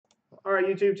All right,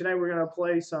 YouTube, tonight we're going to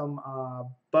play some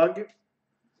Bug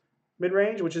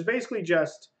Midrange, which is basically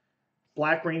just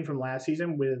black-green from last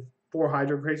season with 4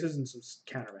 Hydro Graces and some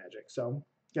counter magic. So I'm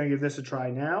going to give this a try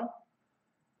now.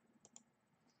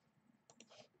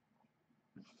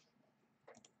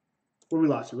 What did we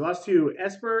lost to? We lost to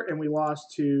Esper and we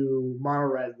lost to Mono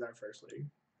Red in our first league.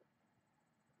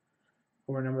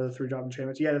 We'll remember the 3-drop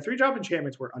enchantments. Yeah, the 3-drop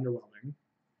enchantments were underwhelming.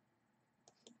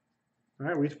 All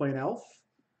right, we get to play an elf.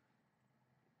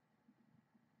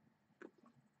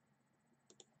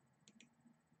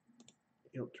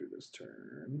 Heal through this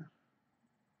turn.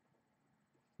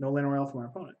 No land or elf from our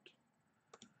opponent.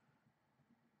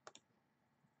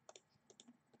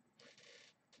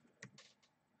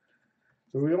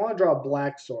 So we want to draw a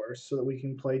black source so that we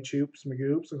can play Choops,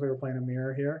 Magoops. Looks like we're playing a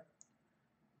mirror here.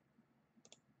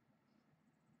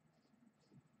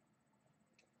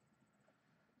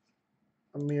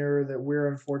 A mirror that we're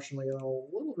unfortunately in a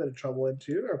little bit of trouble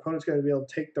into. Our opponent's going to be able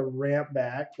to take the ramp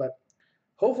back, but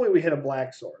hopefully we hit a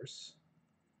black source.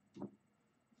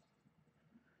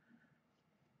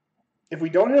 If we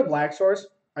don't hit a black source,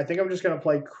 I think I'm just going to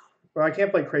play, or I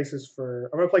can't play Krasis for,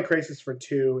 I'm going to play Krasis for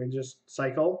 2 and just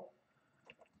cycle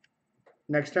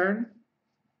next turn.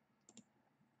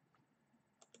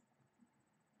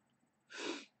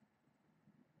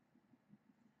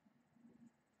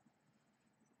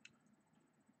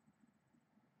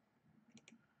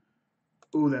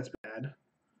 Ooh, that's bad.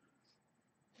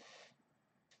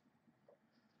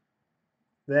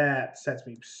 That sets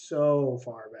me so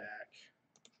far back.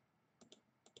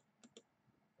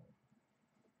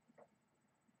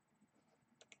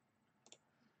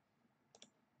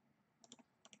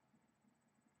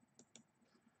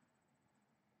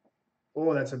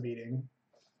 Oh, that's a beating.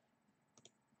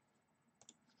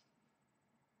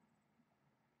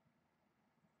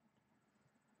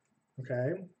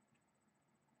 Okay.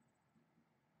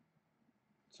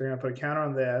 So we're going to put a counter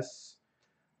on this.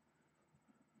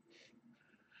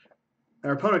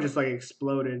 Our opponent just like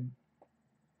exploded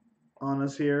on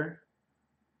us here.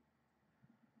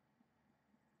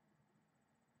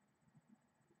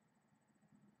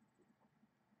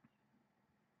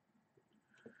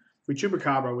 If we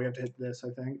Chupacabra, we have to hit this, I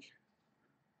think.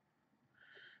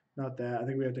 Not that. I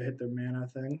think we have to hit the mana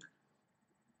thing.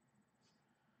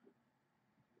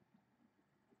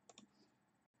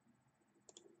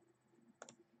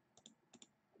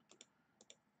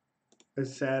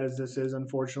 As sad as this is,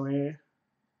 unfortunately, I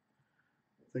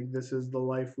think this is the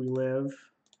life we live.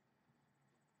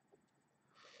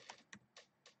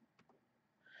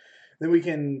 Then we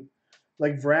can,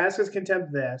 like, Vraska's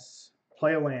Contempt this,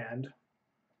 play a land.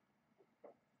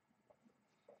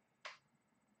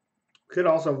 Could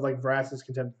also, like, Vraska's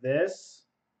Contempt this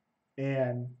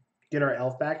and get our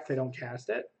elf back if they don't cast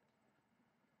it.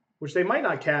 Which they might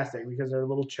not cast it because they're a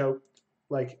little choked.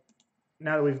 Like,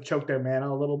 now that we've choked their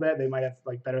mana a little bit, they might have,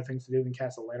 like, better things to do than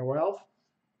cast a land or elf.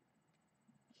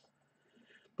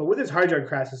 But with this Hydro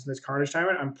Krasis and this Carnage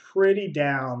Tyrant, I'm pretty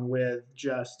down with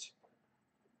just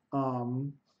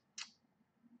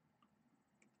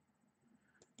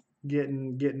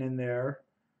getting in there.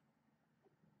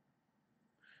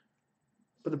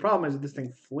 But the problem is that this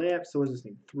thing flips, so what does this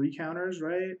need? 3 counters,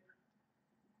 right?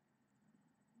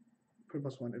 Put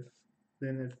 +1.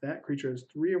 If that creature has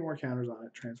 3 or more counters on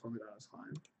it, transform it out of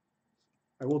slime.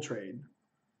 I will trade.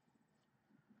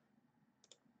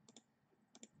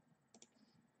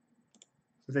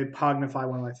 If they Pognify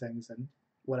one of my things, then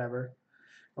whatever.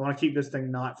 I want to keep this thing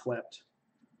not flipped.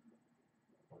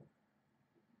 Okay,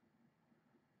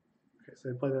 so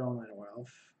they play their own land or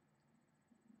elf.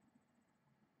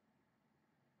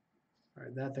 All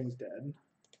right, that thing's dead.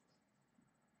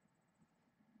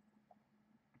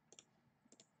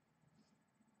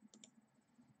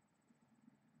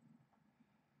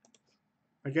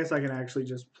 I guess I can actually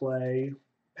just play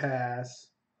pass.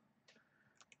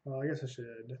 Well, I guess I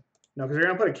should. No, because they're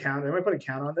gonna put a count. They're gonna put a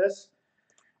count on this.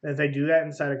 And if they do that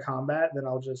inside of combat, then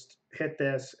I'll just hit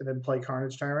this and then play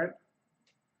Carnage Tyrant.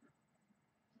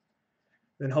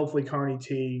 Then hopefully Carney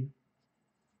T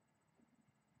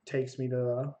takes me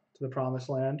to the promised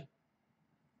land.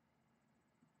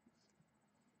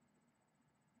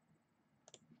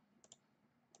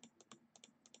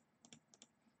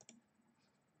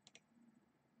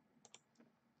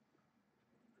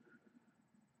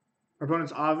 Our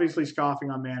opponent's obviously scoffing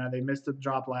on mana. They missed the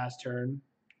drop last turn,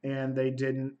 and they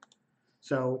didn't.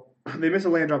 So they missed a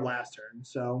land drop last turn.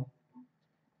 So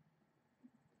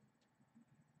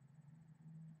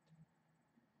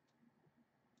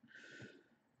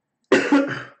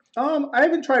I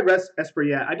haven't tried Esper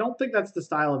yet. I don't think that's the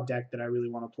style of deck that I really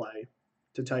want to play,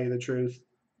 to tell you the truth.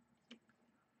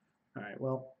 All right,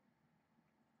 well.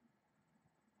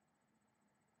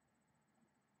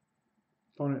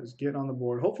 Opponent is getting on the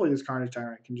board. Hopefully this Carnage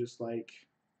Tyrant can just like...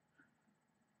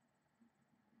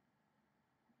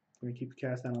 I'm going to keep the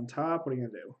cast down on top. What are you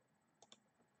going to do?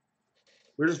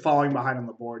 We're just falling behind on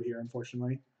the board here,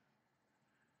 unfortunately.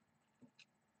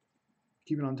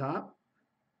 Keep it on top.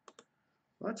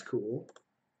 Well, that's cool.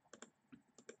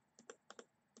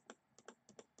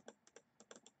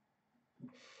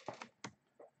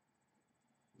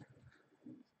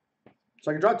 So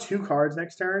I can draw 2 cards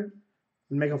next turn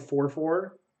and make a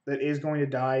 4/4 that is going to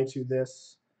die to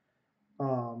this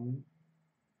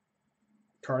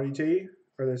Carnity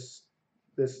or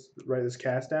this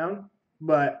cast down,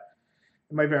 but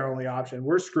it might be our only option.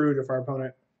 We're screwed if our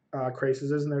opponent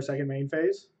Krasis is in their second main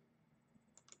phase.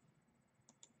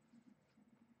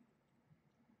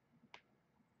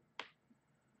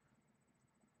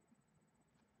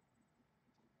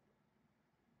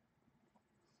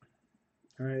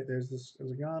 All right, there's this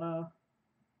Azagana.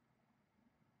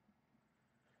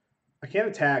 I can't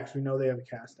attack because we know they have a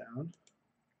cast down.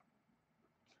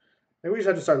 Maybe we just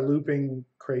have to start looping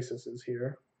Krasises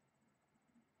here.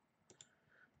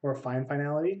 Or a Fine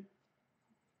Finality.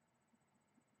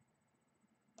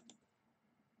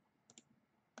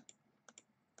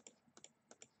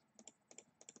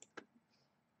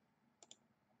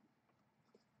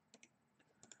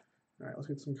 All right, let's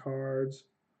get some cards.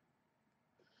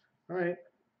 All right.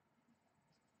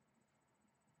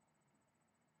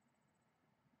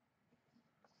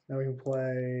 Now we can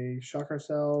play Shock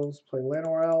Ourselves, play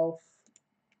Llanowar Elf.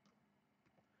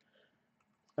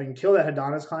 I can kill that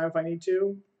Hadana's Climb if I need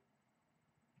to.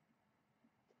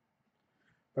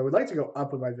 I would like to go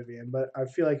up with my Vivian, but I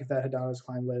feel like if that Hadana's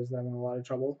Climb lives, then I'm in a lot of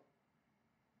trouble.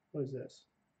 What is this?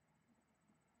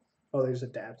 Oh, they just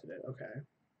adapted it. Okay.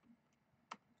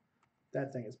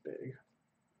 That thing is big.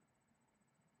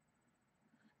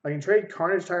 I can trade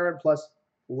Carnage Tyrant plus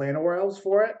Llanowar Elves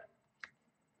for it.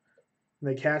 And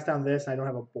they cast down this, and I don't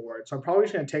have a board. So I'm probably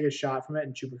just going to take a shot from it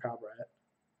and Chupacabra it.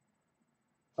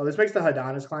 Oh, this makes the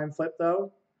Hadana's Climb flip,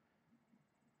 though.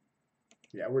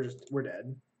 Yeah, we're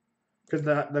dead. Because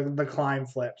the climb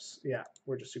flips. Yeah,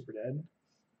 we're just super dead.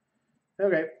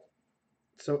 Okay.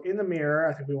 So in the mirror,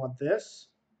 I think we want this.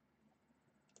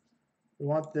 We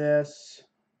want this.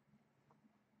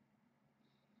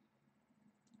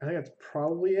 I think that's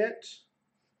probably it.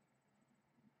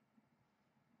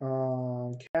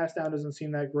 Cast down doesn't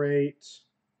seem that great.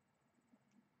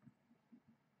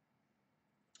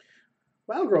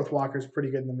 Wild Growth Walker is pretty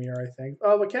good in the mirror, I think.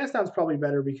 Oh, but cast down's probably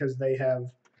better because they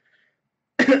have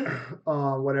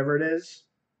whatever it is,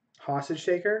 Hostage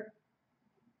Taker.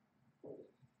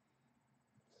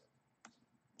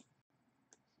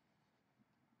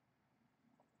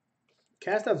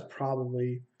 Cast down's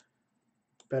probably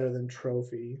better than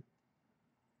Trophy.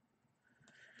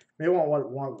 Maybe I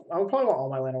would probably want all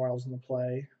my Llanowar Elves in the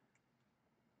play.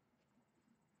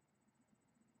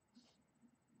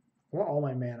 I want all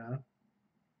my mana.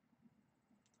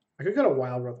 I could get a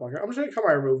Wild Growth Walker. I'm just going to cut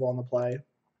my removal on the play.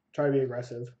 Try to be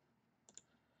aggressive.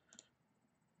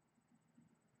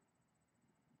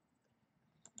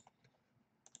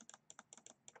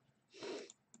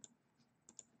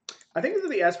 I think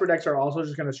that the Esper decks are also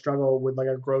just going to struggle with like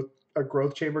a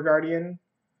growth chamber guardian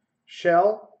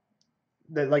shell.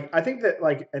 That like I think that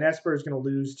like an Esper is going to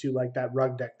lose to like that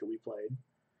rug deck that we played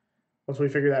once we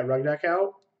figure that rug deck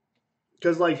out.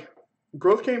 Because like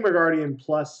growth chamber guardian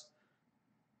plus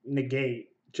negate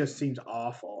just seems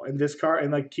awful, and this card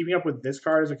and like keeping up with this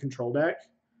card as a control deck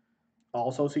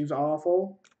also seems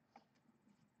awful.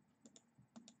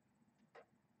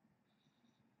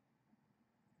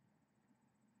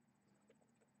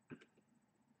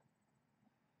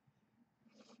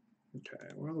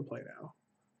 Okay, we're on the play now.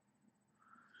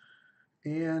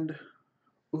 And,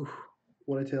 ooh,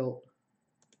 what a tilt.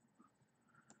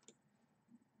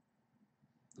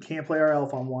 Can't play our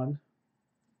elf on one.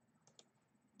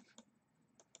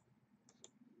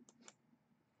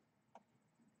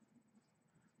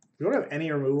 We don't have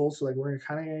any removals, so like we're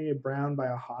kind of gonna get browned by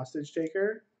a Hostage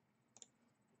Taker.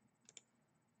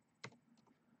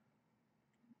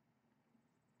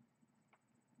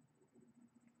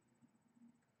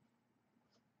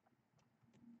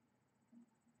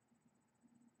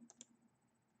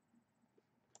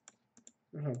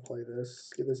 I'm gonna play this,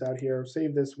 get this out here,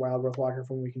 save this Wild Growth Walker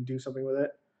from when we can do something with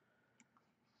it.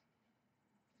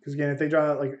 Because again, if they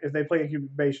draw like if they play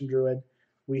Incubation Druid,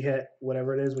 we hit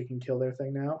whatever it is, we can kill their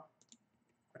thing now.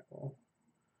 Right, well,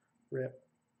 rip.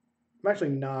 I'm actually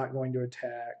not going to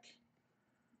attack.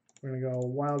 We're gonna go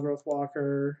Wild Growth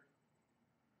Walker,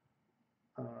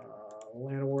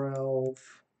 Llanowar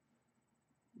Elf.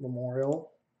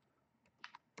 Memorial.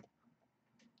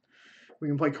 We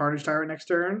can play Carnage Tyrant next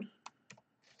turn.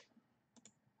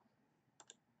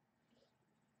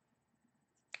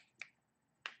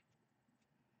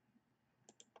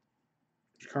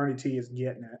 Carney T is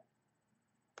getting it.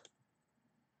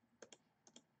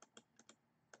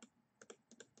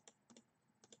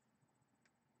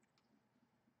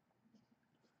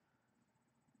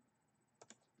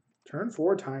 Turn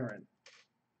 4 Tyrant.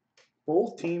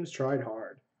 Both teams tried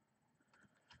hard.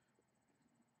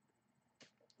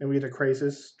 And we get to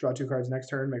Crisis, draw 2 cards next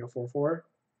turn, make a 4/4.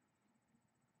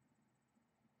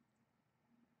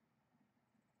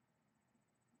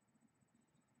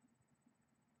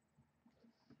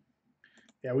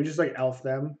 Yeah, we just like elf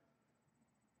them.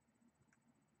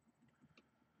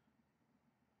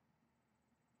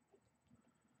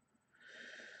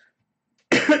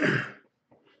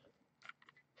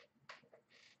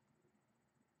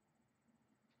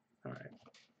 All right.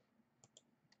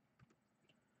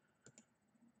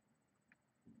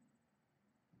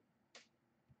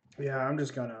 Yeah, I'm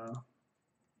just gonna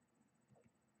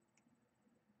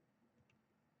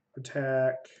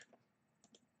attack.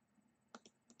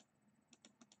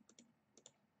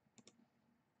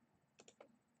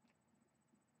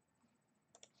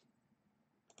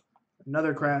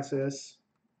 Another Crassus.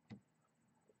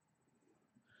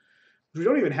 We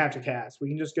don't even have to cast. We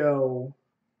can just go.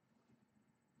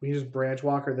 We can just Branch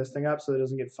Walker this thing up so it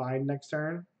doesn't get fined next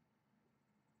turn.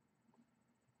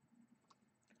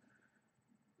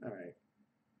 All right.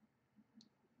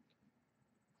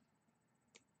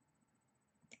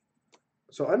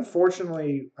 So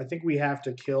unfortunately, I think we have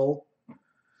to kill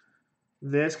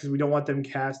this because we don't want them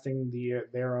casting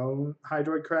their own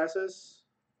Hydroid Crassus.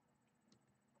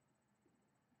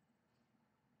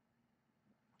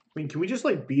 I mean, can we just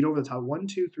like beat over the top? 1,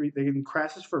 2, 3. They can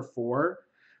Crassus for 4.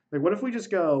 Like, what if we just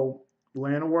go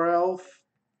Llanowar Elf?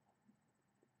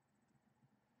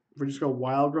 If we just go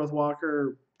Wild Growth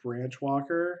Walker, Branch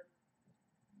Walker.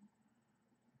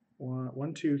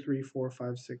 1, 2, 3, 4,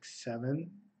 5, 6, 7.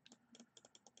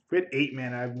 If we had 8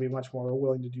 mana, I'd be much more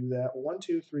willing to do that. 1,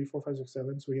 2, 3, 4, 5, 6,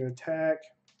 7. So we can attack.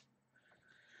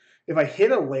 If I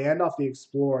hit a land off the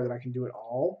Explorer, then I can do it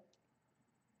all.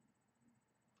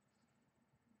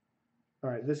 All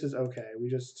right, this is okay. We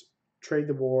just trade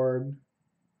the board.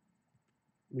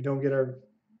 We don't get our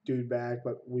dude back,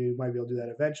 but we might be able to do that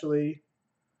eventually.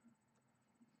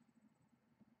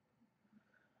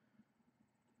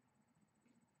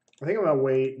 I think I'm gonna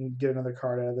wait and get another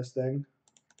card out of this thing.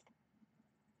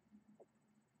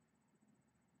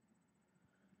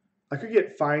 I could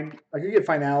get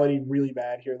finality really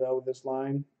bad here though with this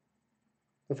line.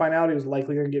 The finality was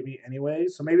likely gonna get me anyway,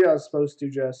 so maybe I was supposed to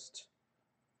just,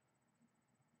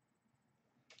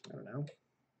 I don't know.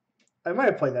 I might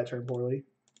have played that turn poorly.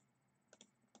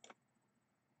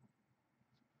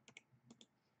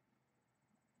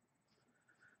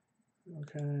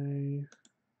 Okay.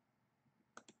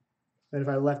 And if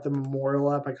I left the Memorial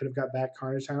up, I could have got back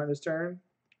Carnage Tyrant this turn.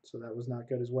 So that was not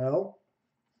good as well.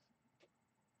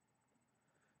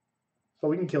 But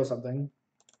we can kill something.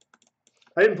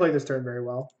 I didn't play this turn very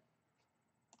well.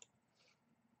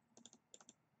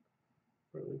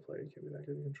 What do we play? Can we not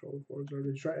get control of boards? Or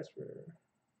did you try Esper?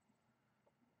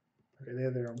 Okay, they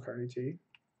have their own card ET.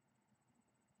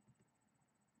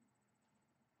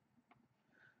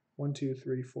 1, 2,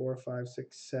 3, 4, 5,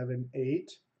 6, 7,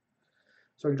 8.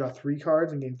 So I can draw 3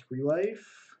 cards and gain 3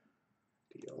 life.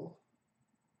 Deal.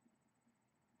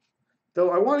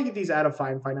 Though I want to get these out of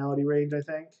finality range, I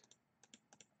think.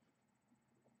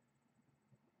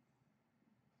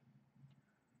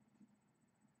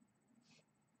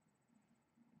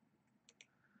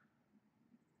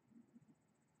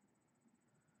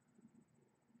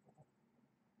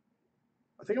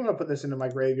 I think I'm going to put this into my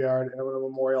graveyard and I'm going to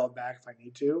Memorial it back if I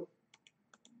need to.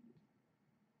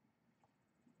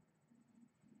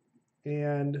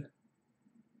 And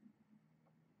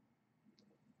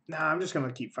nah, I'm just going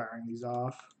to keep firing these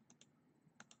off.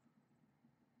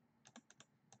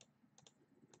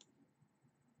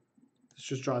 This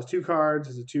just draws 2 cards.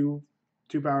 It's a 2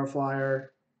 power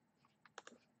flyer.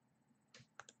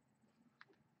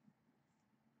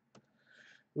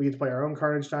 We get to play our own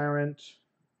Carnage Tyrant.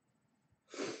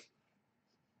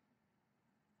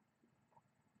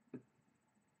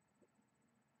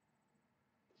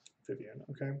 Vivian,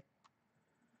 okay.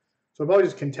 So I'll probably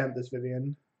just contempt this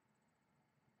Vivian.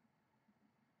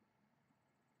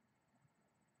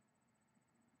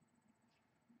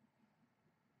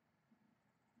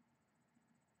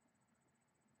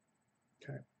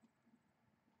 Okay.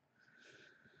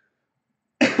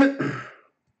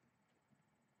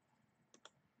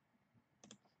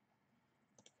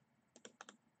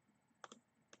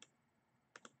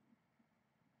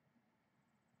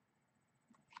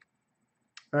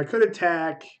 I could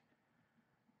attack.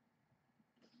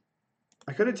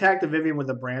 I could attack the Vivian with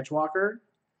a Branch Walker.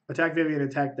 Attack Vivian,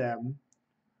 attack them.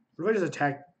 What if I just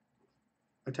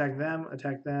attack them,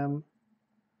 attack them?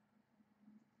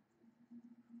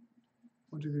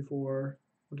 1, 2, 3, 4.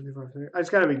 1, 2, 3, 5, 6. It's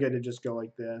gotta be good to just go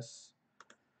like this.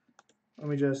 Let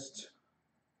me just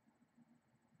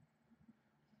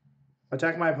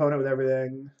attack my opponent with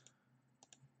everything.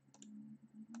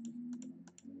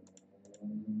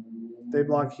 They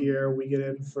block here. We get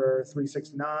in for 3,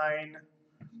 6, 9.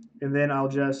 And then I'll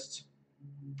just...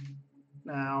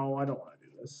 No, I don't want to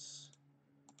do this.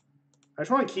 I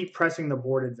just want to keep pressing the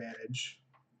board advantage.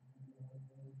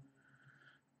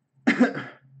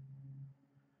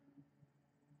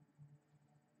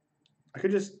 I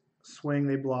could just swing.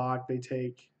 They block. They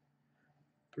take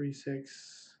 3,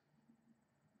 6.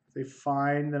 If they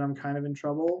find that I'm kind of in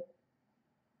trouble,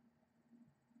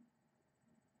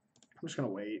 I'm just going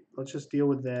to wait. Let's just deal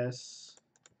with this.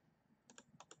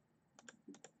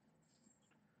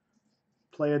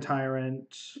 Play a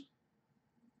Tyrant.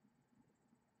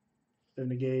 Then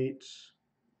negate.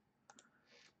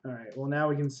 All right, well, now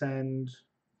we can send...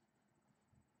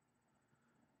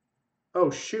 Oh,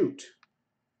 shoot.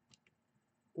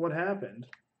 What happened?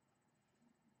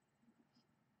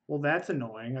 Well, that's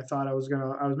annoying. I thought I was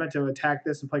meant to attack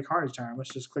this and play Carnage Tyrant.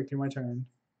 Let's just click through my turn.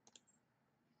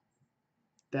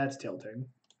 That's tilting.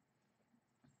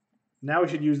 Now we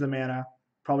should use the mana.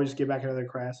 Probably just get back another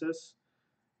Crassus.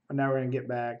 And now we're going to get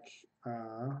back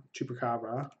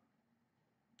Chupacabra.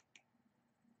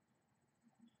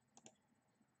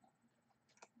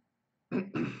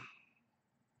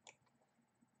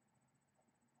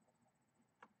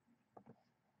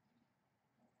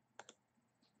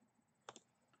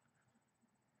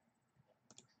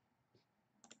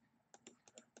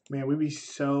 Man, we'd be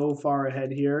so far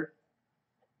ahead here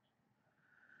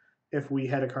if we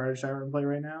had a Carnage Tyrant in play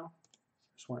right now.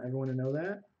 Just want everyone to know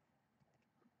that.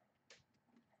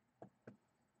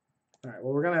 All right,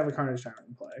 well, we're going to have a Carnage Tyrant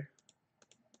in play.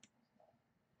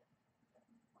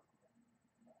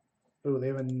 Oh, they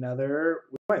have another.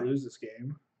 We might lose this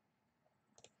game.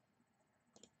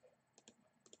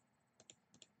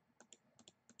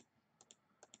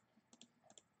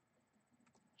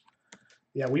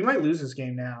 Yeah, we might lose this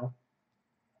game now.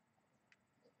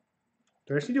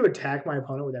 Do I just need to attack my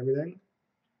opponent with everything?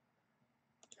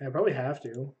 Yeah, I probably have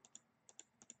to.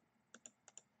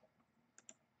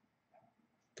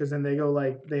 Because then they go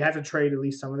like, they have to trade at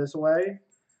least some of this away.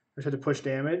 They have to push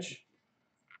damage.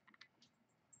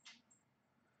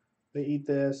 They eat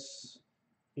this.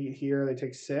 Eat here. They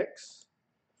take 6.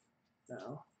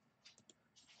 No.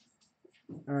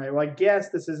 All right. Well, I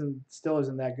guess this still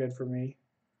isn't that good for me.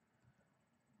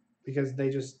 Because they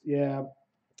just, yeah.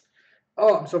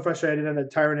 Oh, I'm so frustrated that the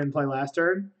Tyrant didn't play last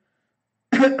turn.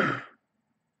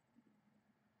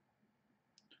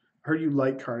 Heard you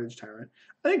like Carnage Tyrant.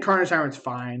 I think Carnage Tyrant's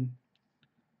fine.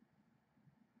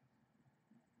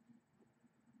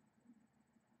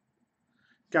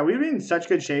 God, we'd be in such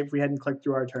good shape if we hadn't clicked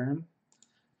through our turn.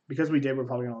 Because we did, we're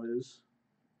probably going to lose.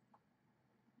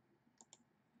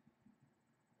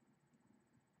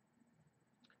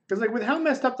 Because, like, with how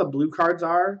messed up the blue cards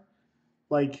are,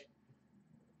 like,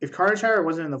 if Carnage Tyrant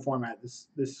wasn't in the format, this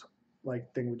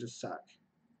like, thing would just suck.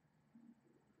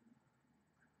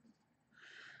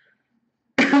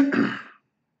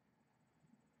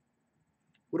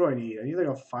 What do I need? I need, like,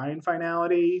 a fine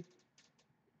finality.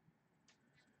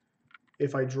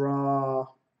 If I draw...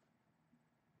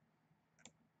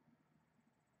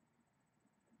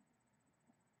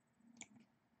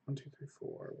 One, 2, 3,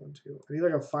 4. 1, 2. I need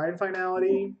like a fine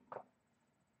finality.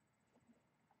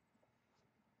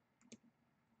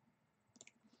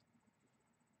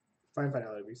 Fine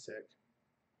finality would be sick.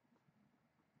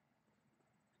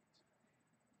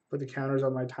 Put the counters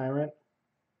on my Tyrant.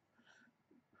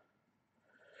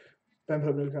 Then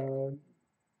put a new counter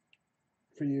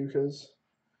for you because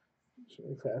it's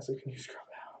really classic and you scrub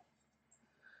out.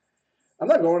 I'm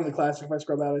not going to the classic if I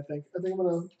scrub out, I think. I think I'm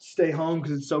going to stay home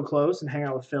because it's so close and hang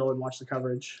out with Phil and watch the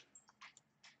coverage.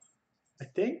 I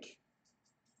think.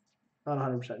 Not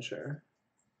 100% sure.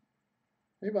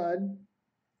 Hey, bud.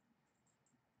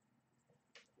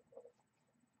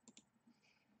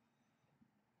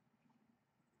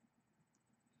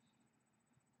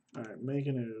 All right,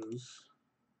 making news.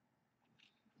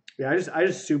 Yeah, I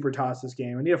just super toss this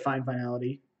game. I need a fine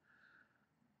finality.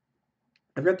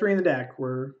 I've got 3 in the deck.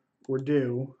 We're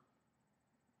due.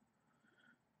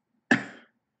 I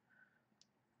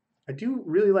do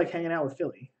really like hanging out with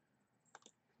Philly.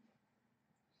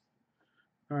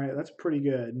 All right, that's pretty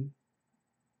good.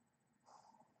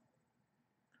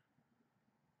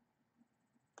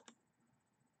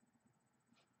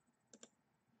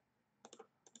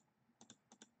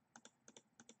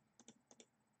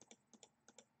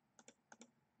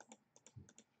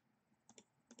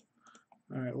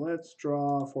 All right, let's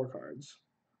draw 4 cards.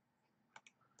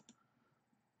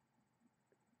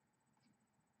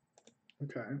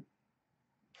 Okay.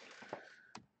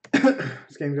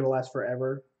 This game's gonna last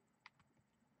forever.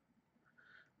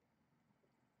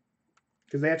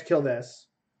 Because they have to kill this.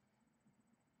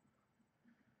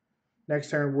 Next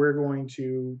turn, we're going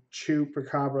to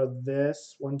Chupacabra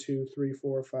this. 1, 2, 3,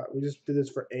 4, 5. We just did this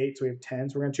for 8, so we have 10.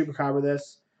 So we're going to Chupacabra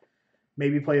this.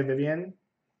 Maybe play a Vivian.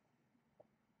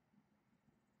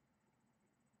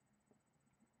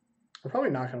 We're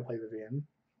probably not going to play Vivian.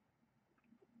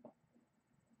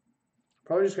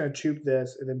 Probably just going to Chup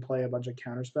this and then play a bunch of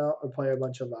Counterspell. Or play a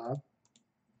bunch of...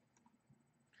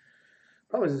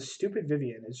 Probably is a stupid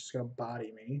Vivian. It's just going to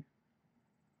body me.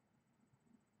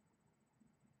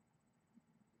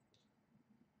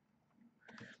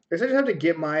 I guess I just have to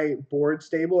get my board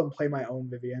stable and play my own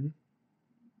Vivian.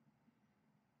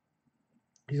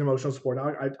 He's emotional support.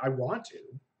 I want to.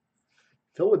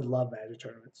 Phil would love Magic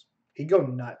tournaments. He'd go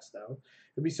nuts, though.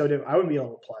 It'd be so different. I wouldn't be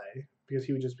able to play because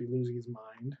he would just be losing his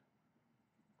mind.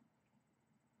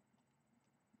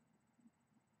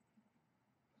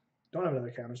 Don't have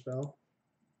another counterspell.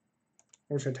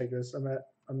 We're just going to take this. I'm at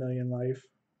 1,000,000 life.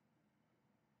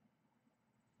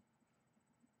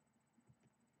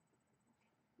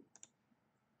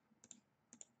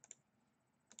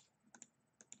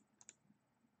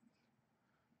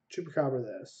 Chupacabra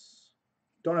this.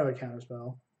 Don't have a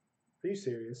counterspell. Are you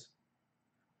serious?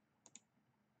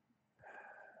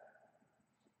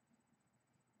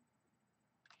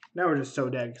 Now we're just so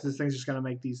dead because this thing's just going to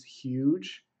make these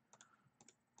huge.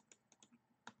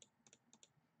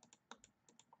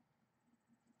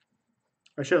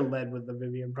 I should have led with the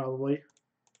Vivian probably.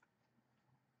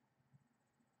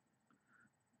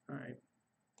 All right.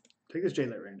 Take this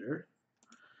J-Light Ranger.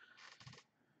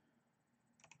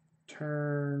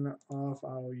 Turn off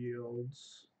auto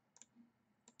yields.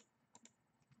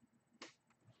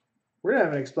 We're going to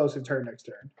have an explosive turn next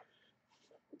turn.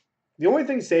 The only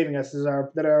thing saving us is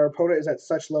that our opponent is at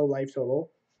such low life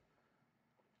total.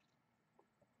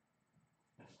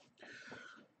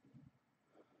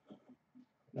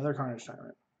 Another Carnage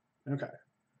Tyrant. Okay.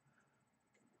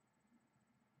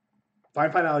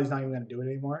 Fine Finality's not even going to do it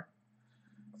anymore.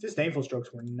 Disdainful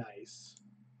Strokes were nice.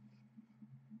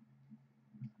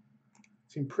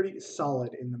 Seem pretty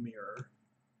solid in the mirror.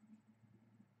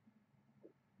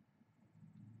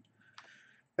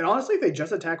 And honestly, if they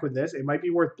just attack with this, it might be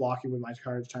worth blocking with my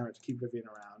Carnage Tyrant to keep Vivian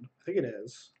around. I think it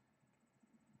is.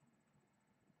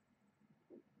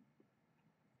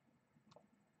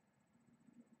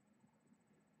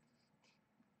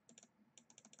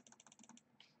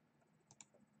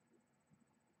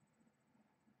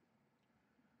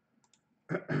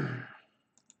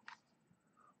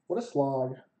 What a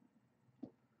slog.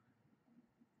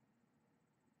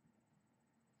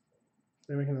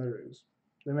 They make another ooze.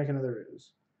 They make another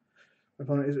ooze. My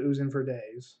opponent is oozing for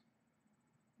days.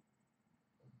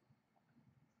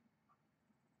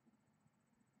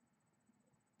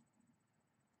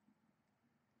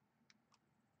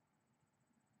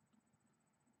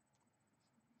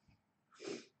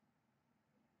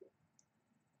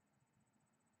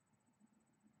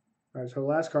 All right, so the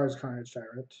last card is Carnage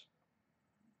Tyrant.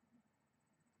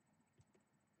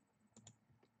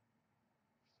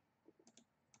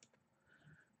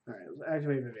 All right, let's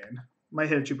activate Vivian. Might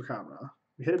hit a Chupacabra.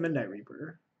 We hit a Midnight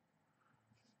Reaper.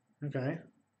 Okay.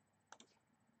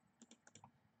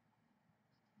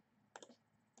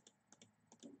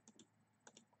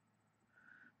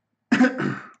 All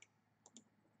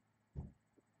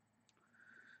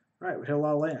right, we hit a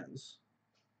lot of lands.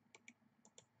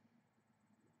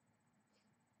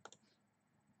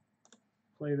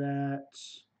 Play that.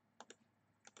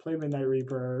 Play Midnight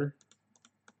Reaper.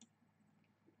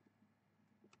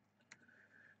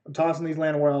 I'm tossing these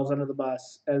land werewolves under the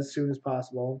bus as soon as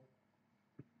possible.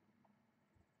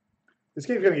 This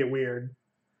game's going to get weird.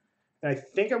 And I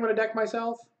think I'm going to deck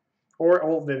myself or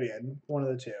Old Vivian, one of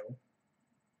the two.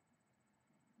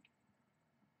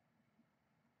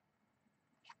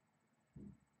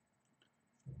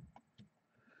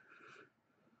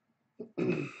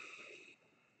 I'm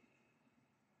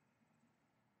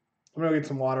going to get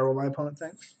some water while my opponent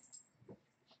thinks.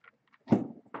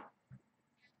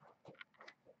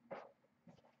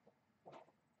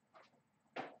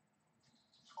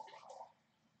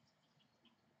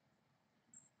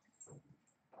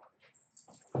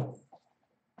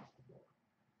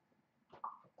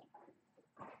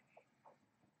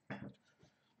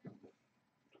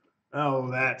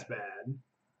 Oh, that's bad.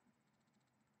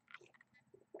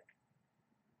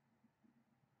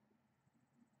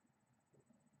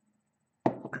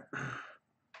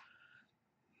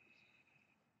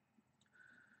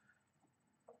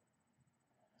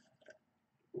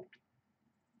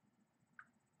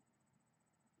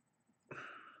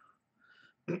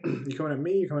 You coming at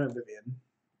me? You coming at Vivian?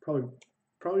 Probably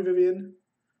Vivian.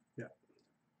 Yeah.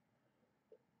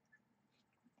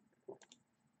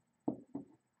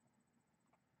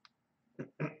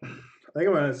 I think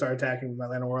I'm gonna start attacking with my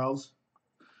Land of Worlds.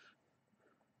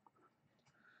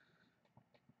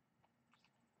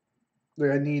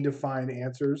 Like I need to find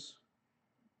answers.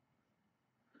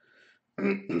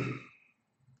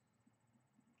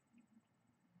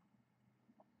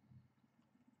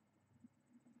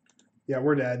 Yeah,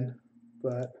 we're dead,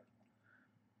 but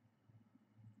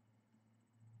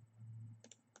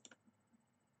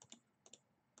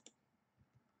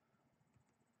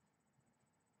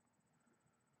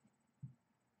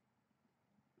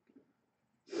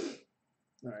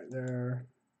all right, they're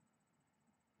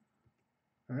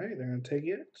all right. They're gonna take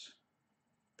it.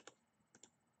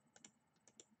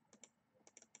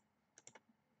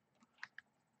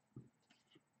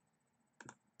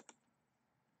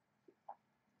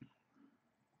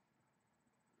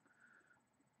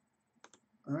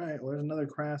 All right, well, there's another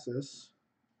Crassus.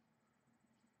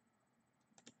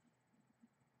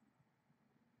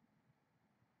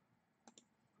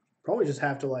 Probably just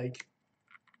have to like.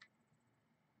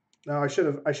 No, I should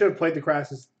have played the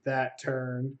Crassus that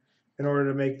turn in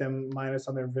order to make them minus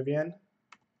on their Vivian.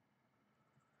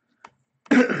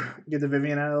 Get the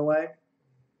Vivian out of the way.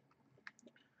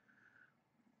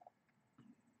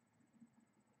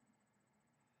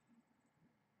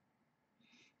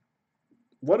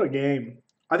 What a game.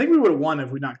 I think we would have won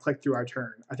if we not clicked through our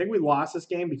turn. I think we lost this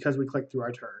game because we clicked through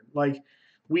our turn. Like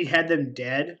we had them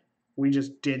dead. We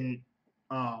just didn't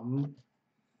get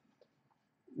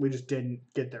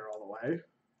there all the way.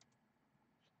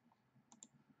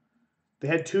 They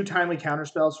had 2 timely counter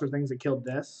spells for things that killed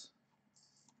this,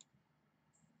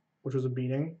 which was a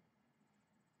beating.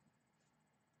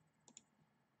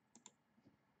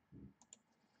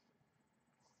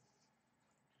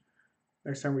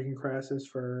 Next time we can crash this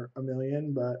for $1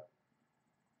 million, but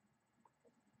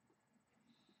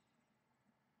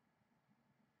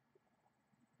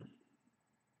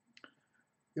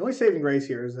the only saving grace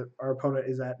here is that our opponent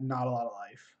is at not a lot of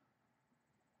life.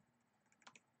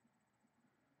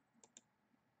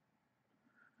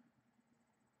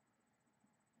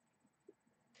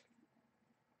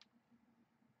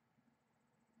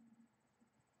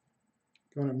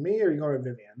 You going to me or you going to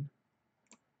Vivian?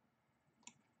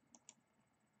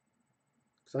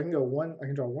 So I can go one. I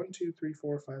can draw 1, 2, 3,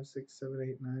 4, 5, 6, 7,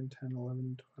 8, 9, 10,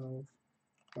 11, 12.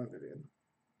 One Vivian.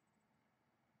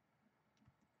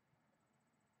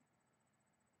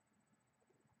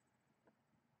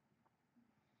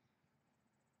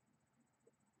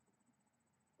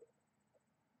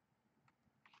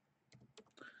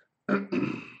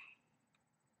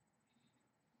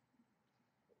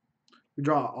 We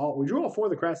drew all 4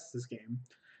 of the crests this game.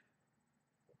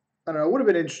 I don't know. It would have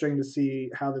been interesting to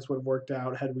see how this would have worked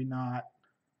out had we not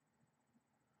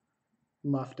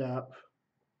muffed that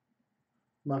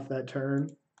turn.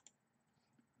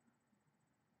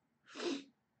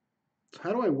 So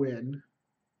how do I win?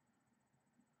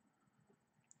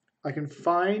 I can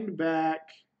find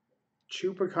back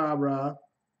Chupacabra.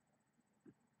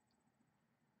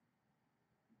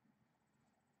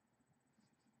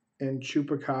 And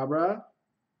Chupacabra.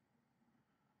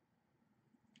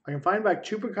 I can find back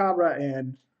Chupacabra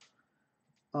and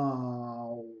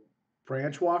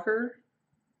Branch Walker.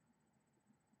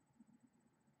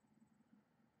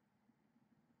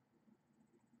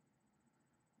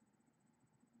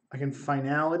 I can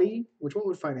Finality. Which one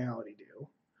would Finality do?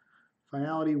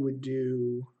 Finality would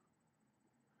do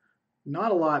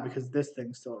not a lot because this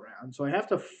thing's still around. So I have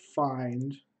to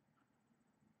find.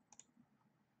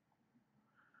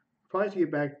 Probably have to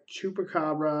get back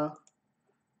Chupacabra.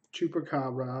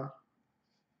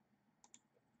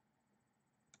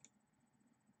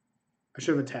 I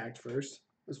should have attacked first.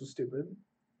 This was stupid.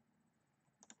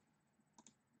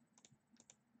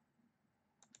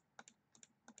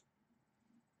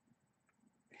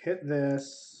 Hit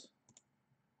this.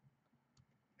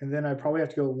 And then I probably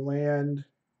have to go land.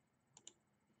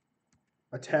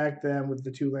 Attack them with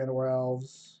the 2 Land of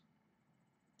Elves.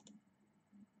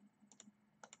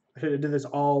 I should have did this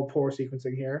all poor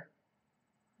sequencing here.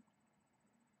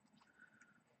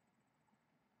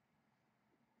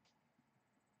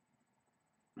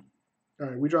 All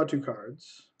right, we draw 2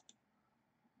 cards.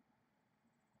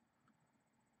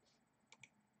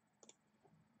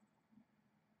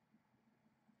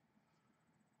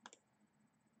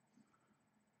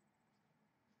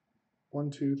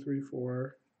 One, 2, 3,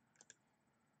 4.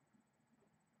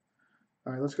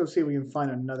 All right, let's go see if we can find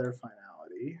another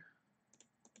Finality.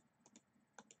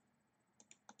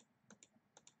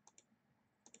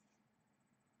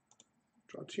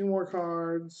 Draw 2 more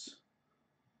cards.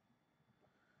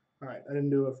 All right, I didn't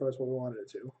do it first what we wanted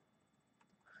it to.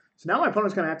 So now my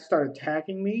opponent's going to have to start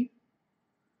attacking me.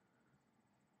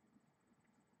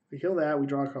 We kill that, we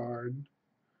draw a card.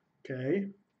 Okay.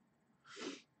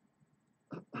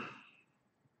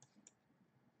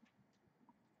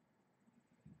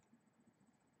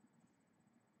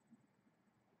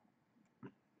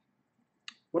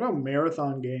 What a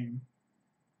marathon game.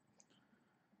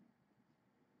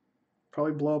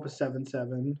 Probably blow up a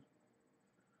 7/7.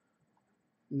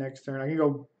 Next turn. I can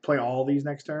go play all these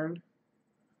next turn.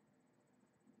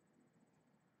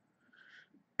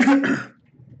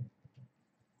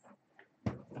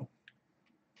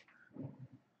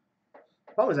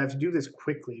 Problem is I have to do this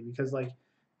quickly because like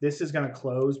this is gonna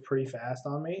close pretty fast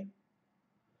on me.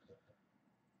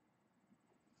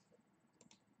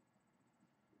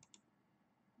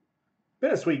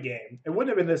 Been a sweet game. It wouldn't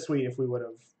have been this sweet if we would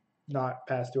have not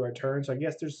passed through our turn. So I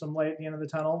guess there's some light at the end of the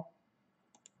tunnel.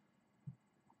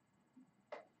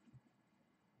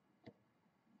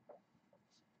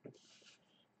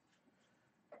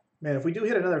 Man, if we do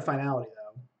hit another finality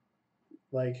though,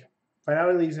 like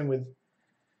finality leaves in with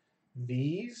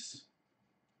these.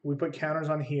 We put counters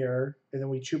on here, and then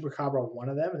we Chupacabra one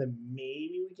of them, and then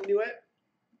maybe we can do it.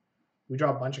 We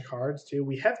draw a bunch of cards too.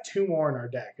 We have 2 more in our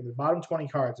deck. In the bottom 20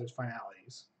 cards, there's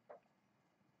finalities.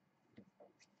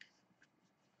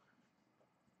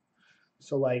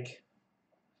 So like,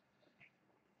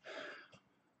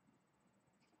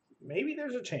 maybe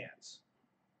there's a chance.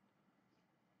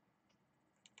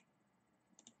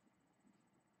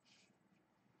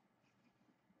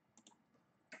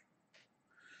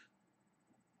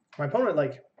 My opponent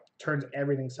like turns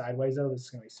everything sideways though. This is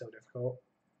gonna be so difficult.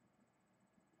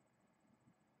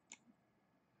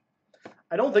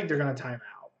 I don't think they're gonna time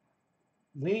out.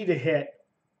 We need to hit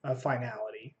a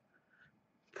finality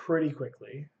pretty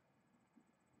quickly.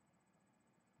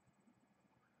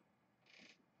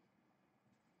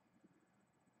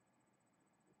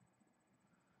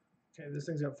 Okay, this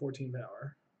thing's got 14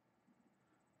 power.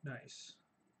 Nice.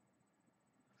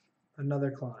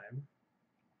 Another climb.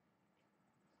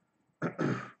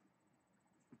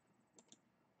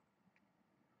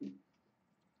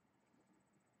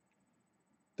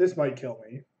 This might kill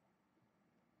me.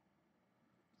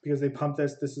 Because they pump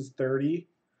this. This is 30.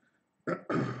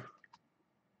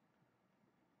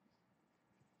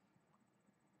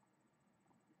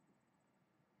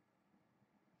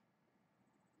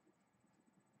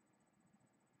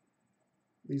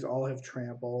 These all have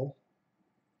trample.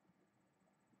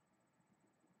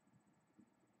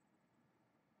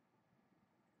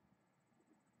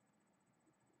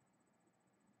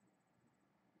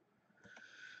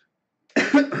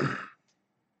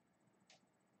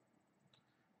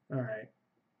 All right.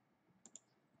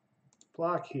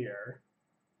 Block here.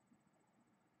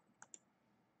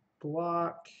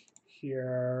 Block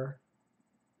here.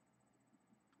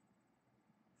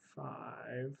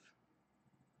 5.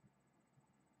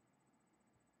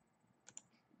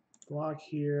 Block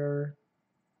here.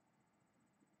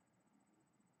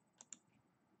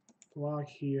 Block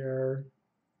here.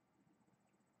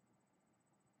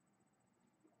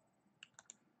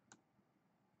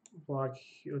 Block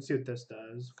here. Let's see what this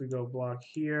does. If we go block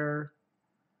here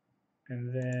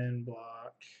and then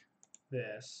block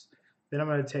this, then I'm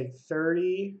going to take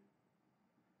 30,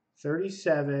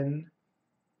 37,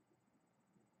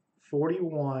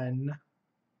 41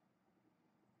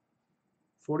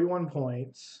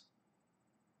 points,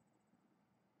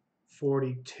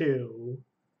 42,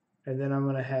 and then I'm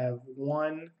going to have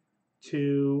 1,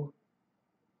 2,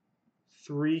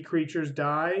 3 creatures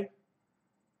die.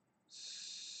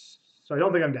 So I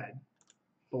don't think I'm dead,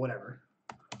 but whatever.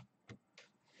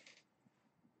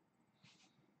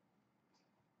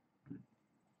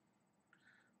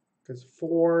 Because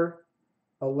 4,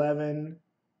 11,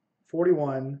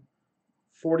 41,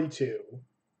 42,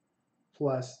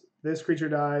 plus this creature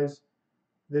dies,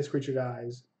 this creature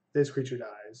dies, this creature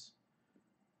dies.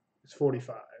 It's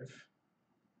 45.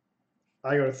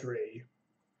 I go to 3.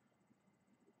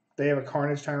 They have a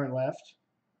Carnage Tyrant left.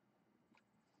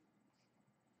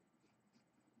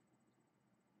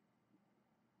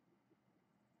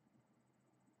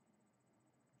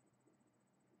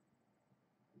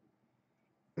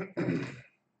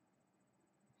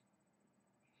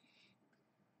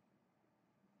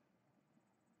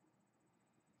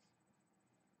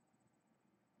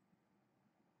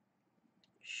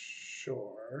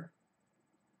 Sure.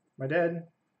 Am I dead?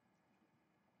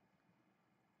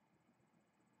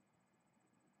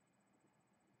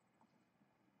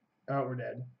 Oh, we're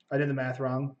dead. I did the math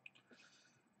wrong.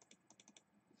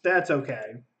 That's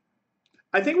okay.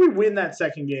 I think we win that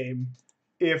second game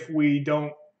if we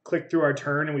don't click through our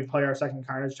turn and we play our second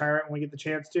Carnage Tyrant when we get the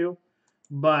chance to.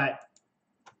 But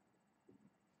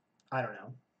I don't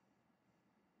know.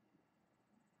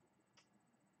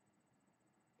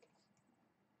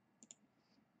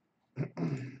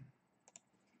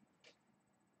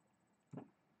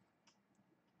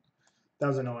 That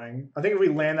was annoying. I think if we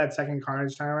land that second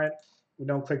Carnage Tyrant, we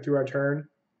don't click through our turn,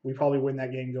 we probably win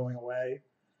that game going away.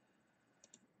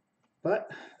 But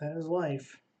that is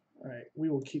life. All right, we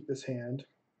will keep this hand.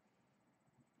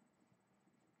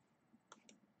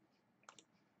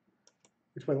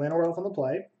 We play Llanowar Elf on the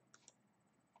play.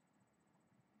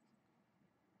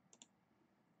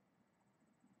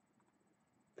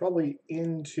 Probably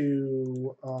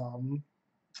into...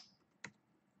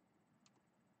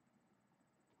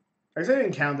 I guess I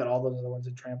didn't count that all those are the ones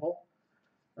in trample.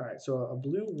 All right, so a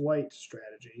blue-white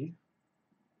strategy.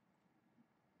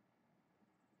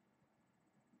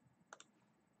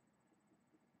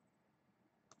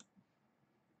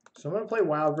 So I'm going to play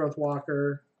Wild Growth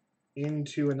Walker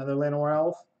into another Llanowar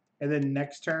Elf, and then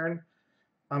next turn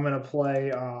I'm going to play,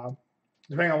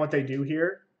 depending on what they do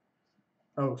here.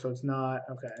 Oh, so it's not,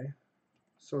 okay.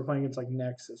 So we're playing against like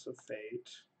Nexus of Fate.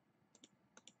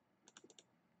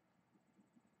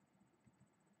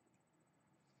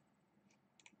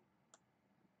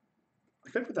 I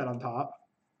could put that on top.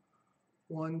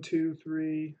 1, 2,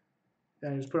 3.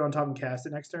 And just put it on top and cast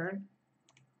it next turn.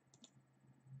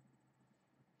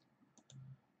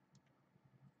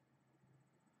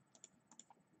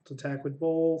 Let's attack with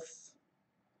both.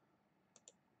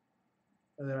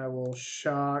 And then I will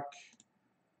shock,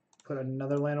 put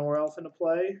another Llanowar Elf into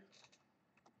play.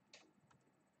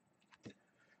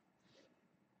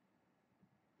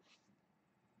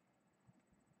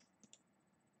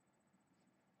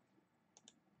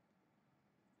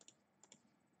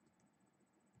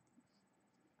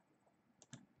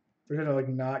 We're gonna like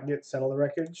not get Settle the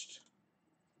Wreckage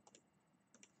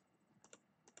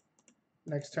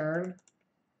next turn.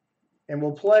 And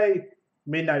we'll play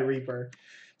Midnight Reaper.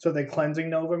 So if they Cleansing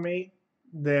Nova me,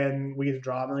 then we get to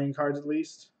draw a million cards at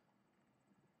least.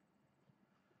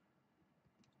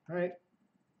 All right.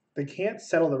 They can't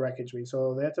Settle the Wreckage me,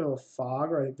 so they have to have a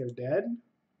Fog or I think they're dead.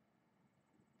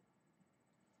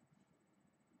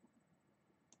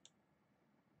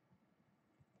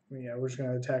 Yeah, we're just going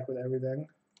to attack with everything.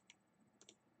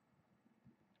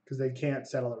 Because they can't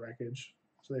Settle the Wreckage.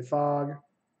 So they Fog.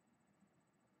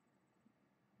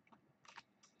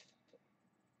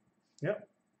 Yep.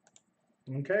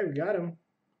 Okay, we got him.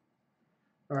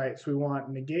 All right, so we want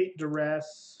Negate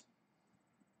Duress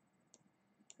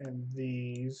and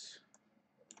these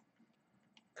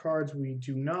cards we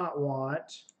do not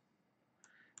want.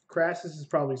 Crassus is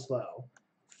probably slow.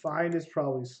 Find is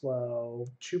probably slow.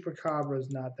 Chupacabra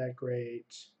is not that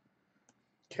great.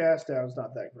 Cast Down is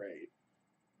not that great.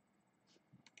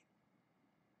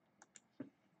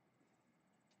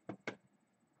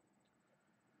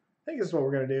 I think this is what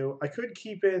we're going to do. I could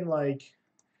keep in, like,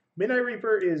 Midnight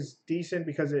Reaper is decent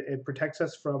because it protects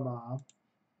us from,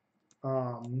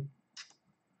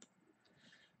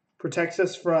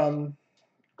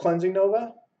 Cleansing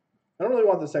Nova. I don't really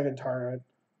want the second Tyrant.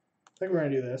 I think we're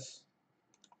going to do this.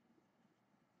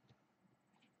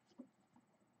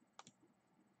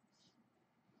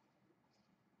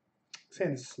 This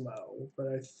hand's slow, but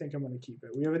I think I'm going to keep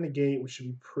it. We have a Negate, which should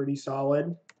be pretty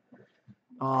solid.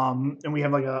 And we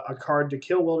have like a card to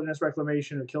kill Wilderness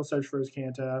Reclamation or kill Search for his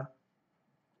Canta.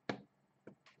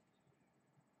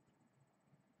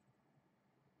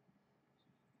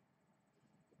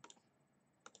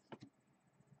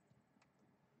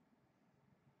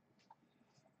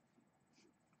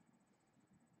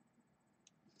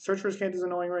 Search for his Canta is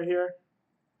annoying right here.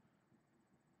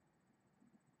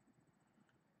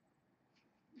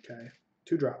 Okay,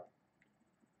 2-drop.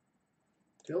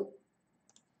 Kill.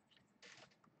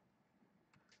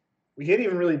 We can't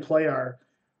even really play our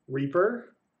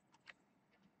Reaper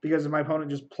because my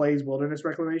opponent just plays Wilderness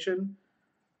Reclamation.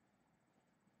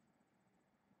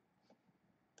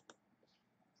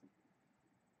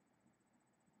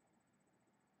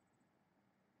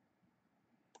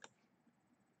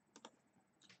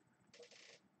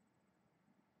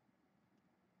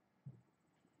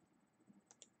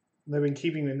 They've been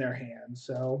keeping them in their hands,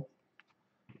 so.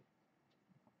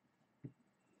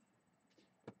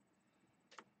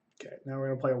 Okay, now we're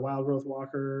going to play a Wild Growth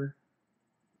Walker.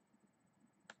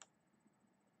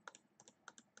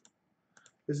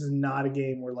 This is not a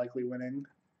game we're likely winning.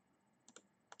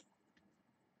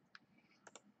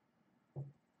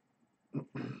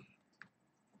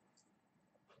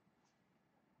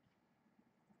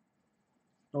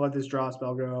 I'll let this draw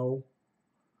spell go.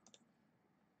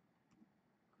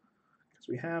 because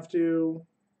we have to.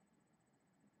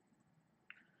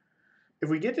 If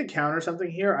we get to counter something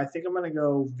here, I think I'm going to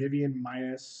go Vivian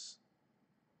minus,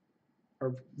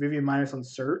 or Vivian minus on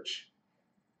search.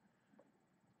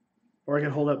 Or I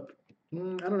can hold up, I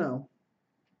don't know.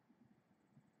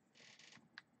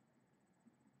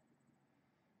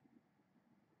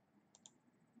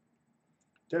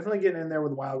 Definitely getting in there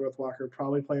with Wild Growth Walker.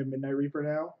 Probably playing Midnight Reaper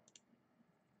now.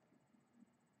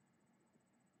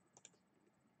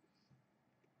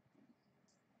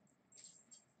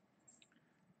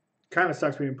 Kind of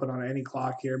sucks we didn't put on any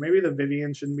clock here. Maybe the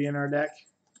Vivian shouldn't be in our deck.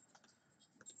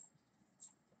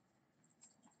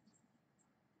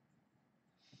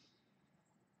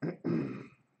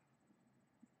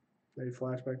 They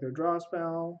flashback their draw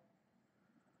spell.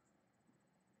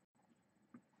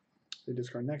 They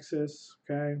discard Nexus.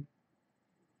 Okay.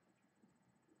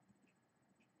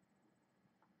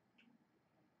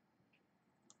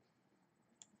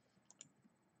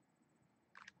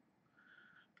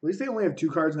 At least they only have 2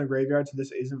 cards in their graveyard, so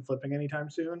this isn't flipping anytime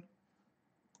soon.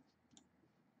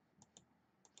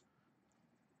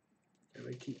 Okay,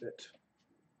 they keep it.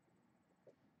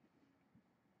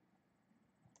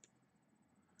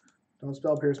 Don't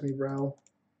spell pierce me, bro.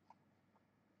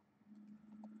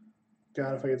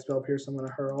 God, if I get spell pierce, I'm gonna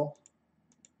hurl.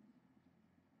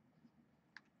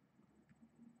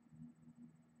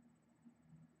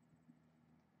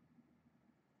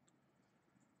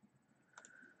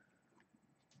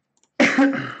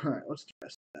 All right, let's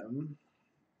test them.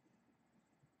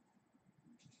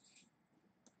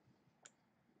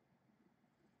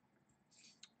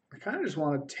 I kind of just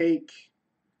want to take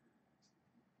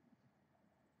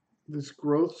this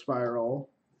growth spiral.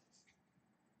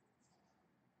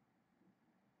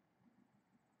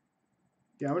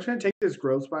 Yeah, I'm just going to take this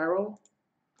growth spiral,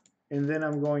 and then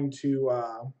I'm going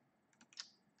to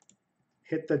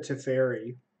hit the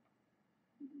Teferi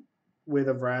with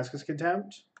a Vraska's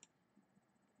Contempt.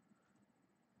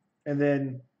 And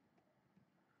then,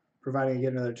 providing I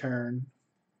get another turn,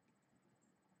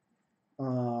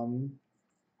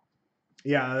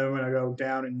 yeah, I'm going to go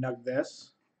down and nug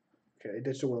this. Okay,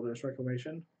 ditch the Wilderness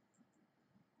Reclamation,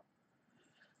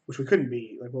 which we couldn't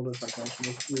beat. Like, Wilderness Reclamation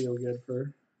was real good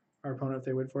for our opponent if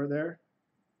they went for it there.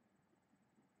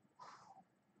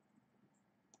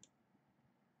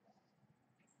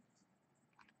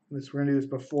 We're going to do this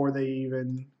before they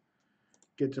even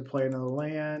get to play another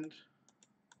land.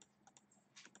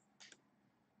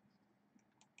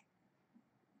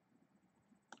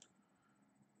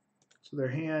 So their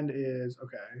hand is,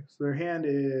 okay, so their hand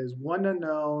is 1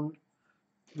 unknown,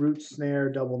 root snare,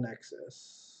 double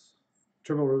nexus.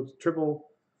 Triple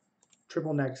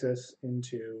nexus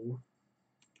into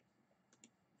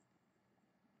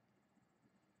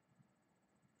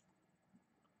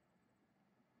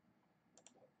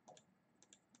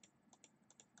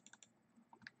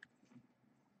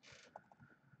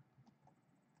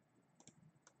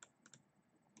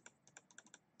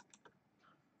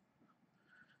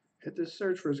hit this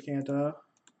search for his Canta.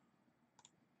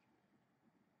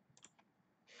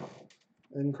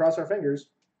 And cross our fingers.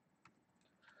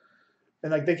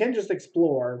 And like they can just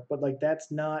explore, but like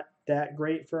that's not that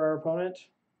great for our opponent.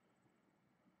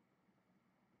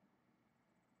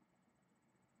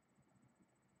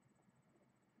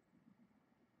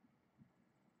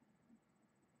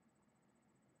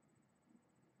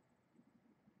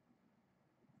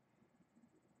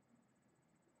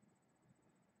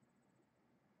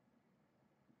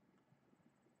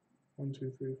 One,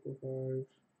 two, three, four, five.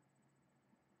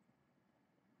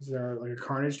 Is there like a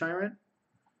Carnage Tyrant?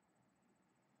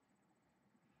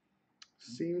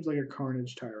 Seems like a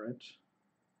Carnage Tyrant.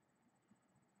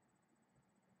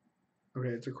 Okay,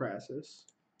 it's a Crassus.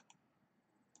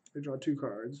 They draw 2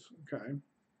 cards. Okay.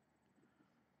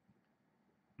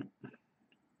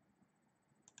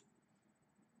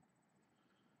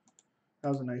 That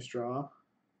was a nice draw.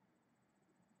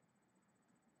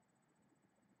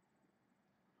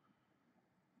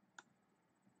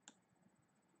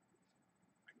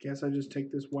 I guess I just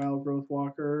take this Wild Growth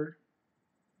Walker.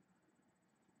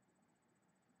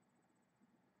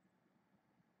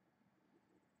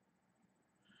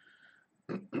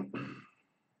 I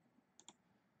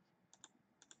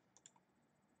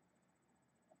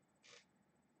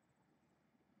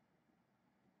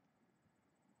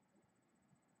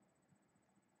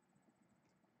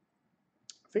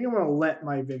think I'm going to let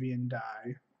my Vivian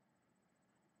die.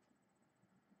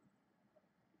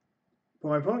 But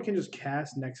my opponent can just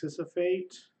cast Nexus of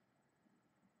Fate.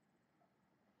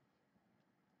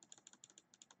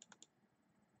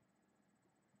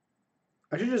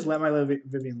 I should just let my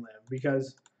Vivian live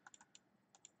because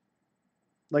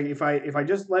Like if I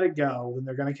just let it go, then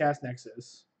they're gonna cast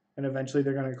Nexus, and eventually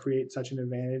they're gonna create such an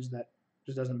advantage that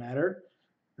just doesn't matter.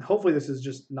 And hopefully this is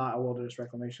just not a Wilderness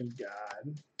Reclamation.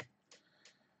 God.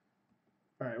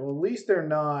 All right. Well, at least they're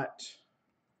not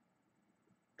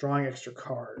drawing extra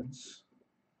cards.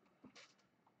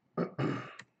 God,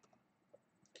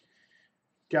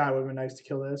 it would have been nice to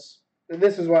kill this. And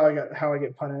this is why I got how I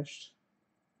get punished.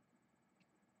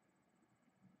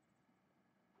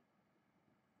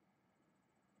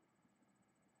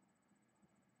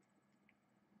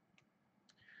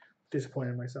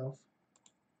 Disappointed in myself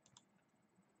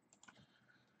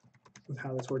with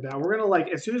how this worked out. We're gonna like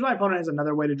as soon as my opponent has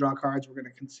another way to draw cards, we're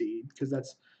gonna concede because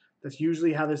that's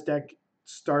usually how this deck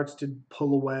starts to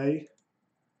pull away.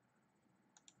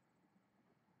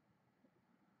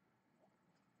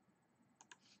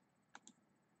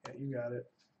 Yeah, you got it.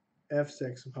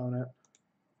 F6 opponent.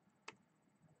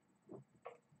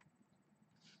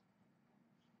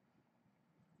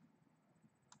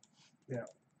 Yeah.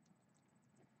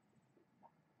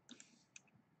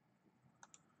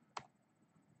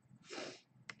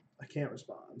 I can't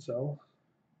respond, so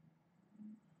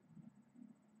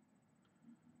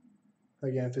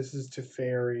again, if this is to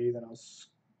fairy, then I'll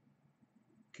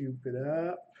scoop it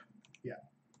up. Yeah.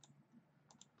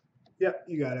 Yep,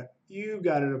 you got it. You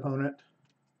got it, opponent.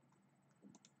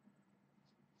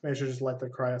 Maybe I should just let the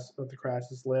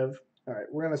Crassus live. All right,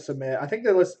 we're gonna submit. I think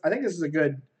this is a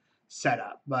good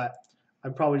setup, but I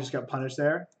probably just got punished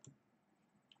there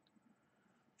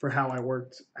for how I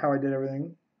worked, how I did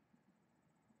everything.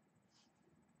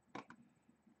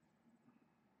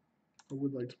 I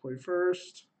would like to play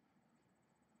first.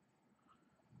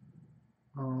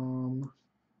 Fan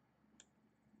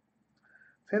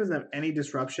doesn't have any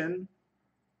disruption,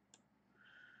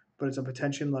 but it's a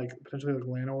potentially like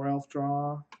Llanowar Elf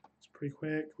draw. It's pretty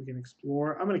quick. We can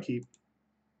explore. I'm gonna keep.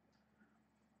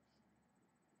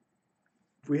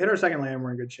 If we hit our second land,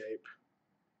 we're in good shape.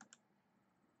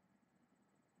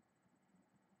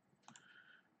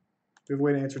 We have a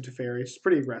way to answer to fairy. It's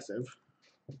pretty aggressive.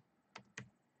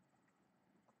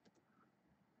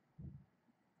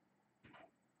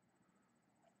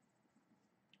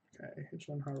 Okay, hitch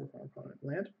one harbor for our opponent.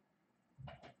 Land.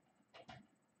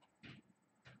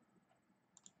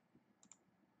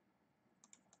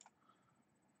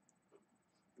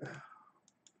 You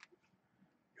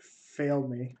failed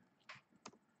me.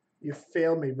 You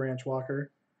failed me, Branch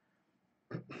Walker.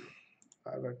 I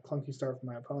have a clunky start from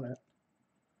my opponent.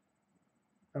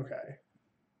 Okay.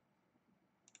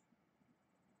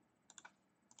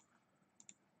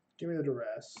 Give me the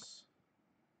duress.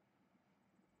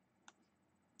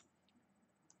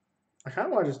 I kind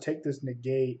of want to just take this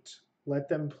negate, let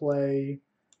them play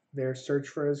their search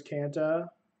for Azcanta.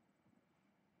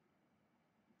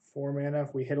 4 mana.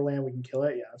 If we hit a land, we can kill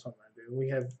it. Yeah, that's what I'm going to do. We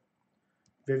have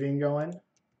Vivian going.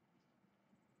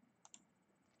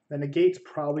 The negate's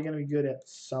probably going to be good at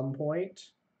some point.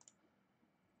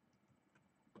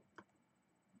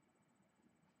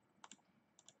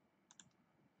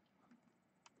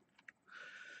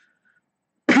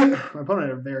 My opponent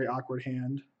had a very awkward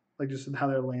hand. Like just how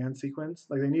their land sequence.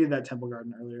 Like they needed that Temple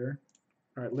Garden earlier.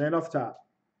 All right, land off the top.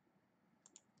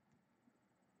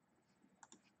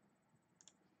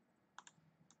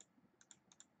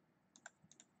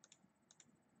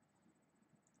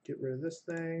 Get rid of this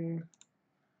thing.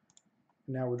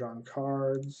 Now we're drawing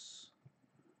cards.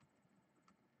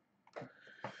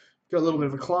 Got a little bit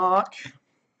of a clock.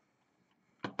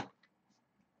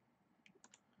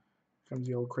 Comes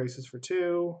the old Crisis for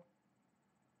 2.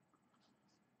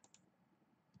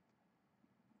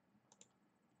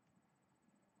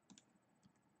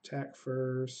 Attack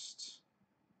first.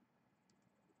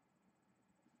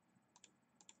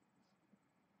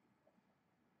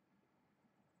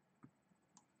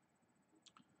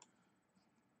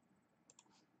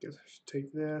 Guess I should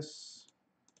take this.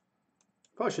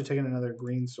 Probably should take in another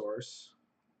green source.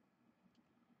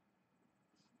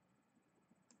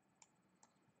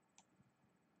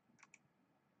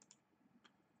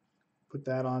 Put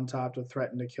that on top to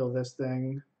threaten to kill this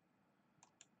thing.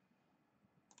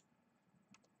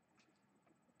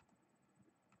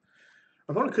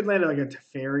 My opponent could land like a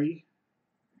Teferi.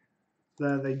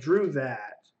 They drew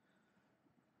that.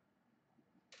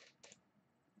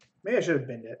 Maybe I should have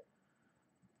binned it.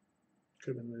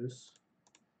 Could have been loose.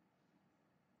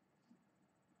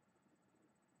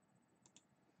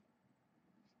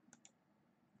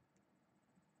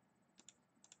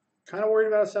 Kind of worried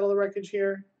about Settle the Wreckage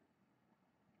here.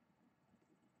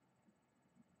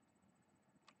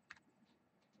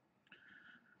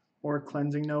 Or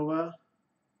Cleansing Nova.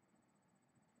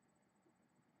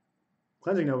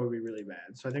 Cleansing Nova would be really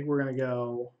bad. So I think we're going to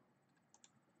go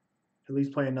at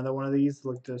least play another one of these.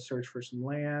 Look to search for some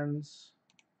lands.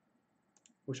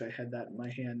 Wish I had that in my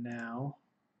hand now.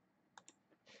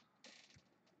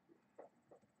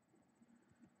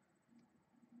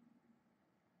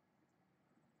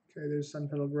 Okay, there's Sun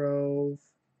Petal Grove.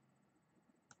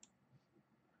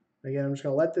 Again, I'm just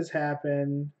going to let this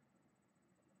happen.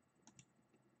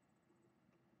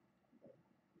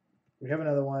 We have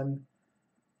another one.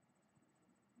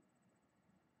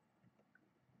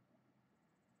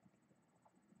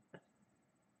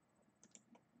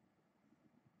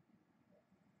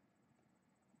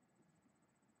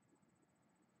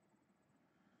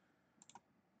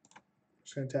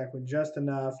 Just going to attack with just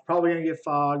enough. Probably going to get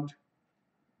fogged.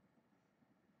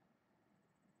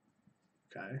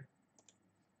 Okay.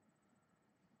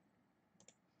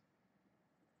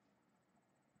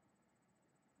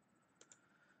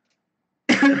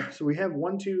 So we have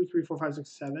 1, 2, 3, 4, 5, 6,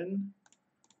 7.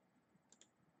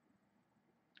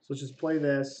 So let's just play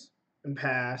this and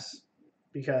pass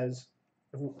because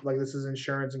like this is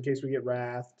insurance in case we get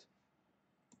wrathed.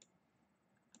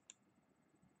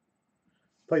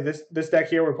 Play this deck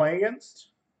here we're playing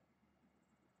against.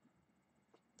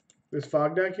 This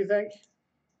fog deck, you think?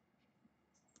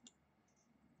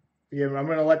 Yeah, I'm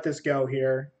going to let this go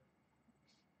here.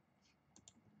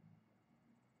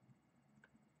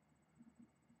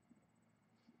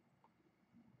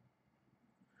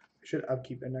 I should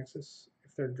upkeep their Nexus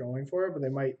if they're going for it, but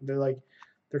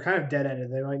they're kind of dead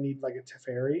ended. They might need like a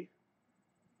Teferi.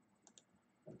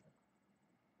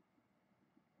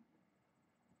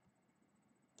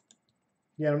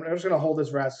 Yeah, I'm just going to hold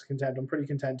this Wrath's Contempt. I'm pretty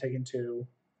content taking 2.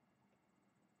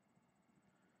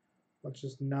 Let's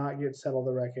just not get Settle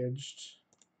the Wreckaged.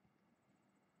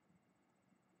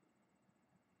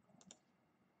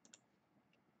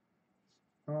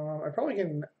 I probably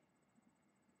can...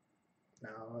 No,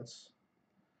 let's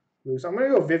lose. I'm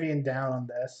going to go Vivian down on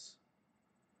this.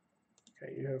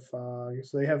 Okay, you have Fog.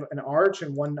 So they have an Arch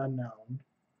and 1 unknown.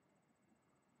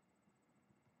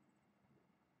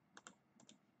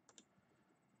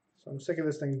 So I'm sick of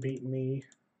this thing beating me.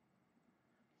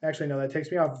 Actually, no, that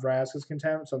takes me off Vraska's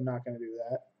Contempt, so I'm not going to do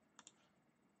that.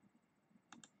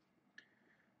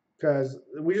 Because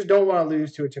we just don't want to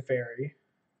lose to a Teferi.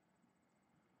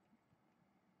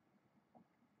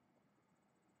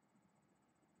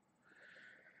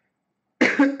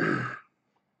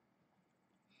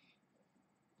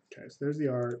 Okay, so there's the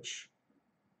Arch.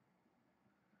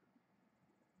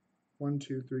 1,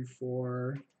 2, 3,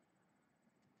 4.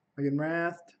 I get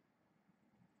Wrathed.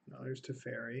 No, there's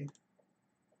Teferi.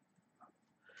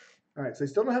 All right, so they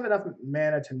still don't have enough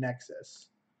mana to Nexus,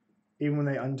 even when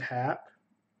they untap.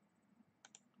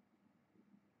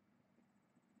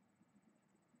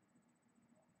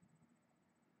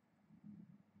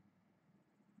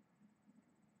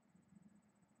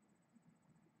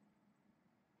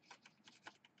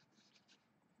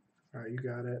 All right, you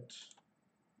got it.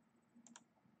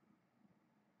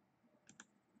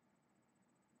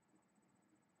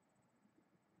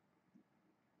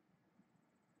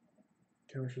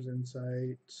 Chemistry's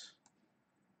Insight.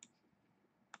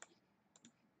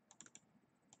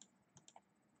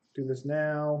 Do this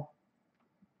now.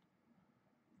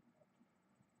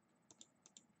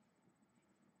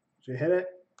 Did you hit it?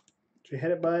 Did you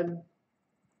hit it, bud?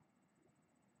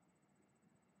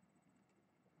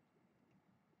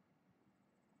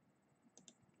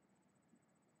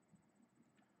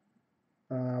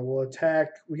 We'll attack.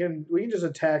 We can just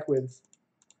attack with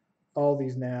all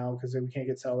these now because we can't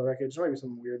get Settle the Wreckage. There might be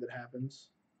something weird that happens.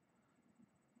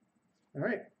 All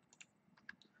right.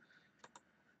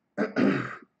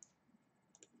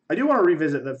 I do want to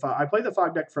revisit the fog. I played the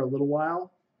fog deck for a little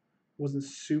while. Wasn't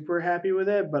super happy with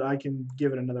it, but I can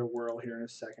give it another whirl here in a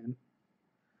second.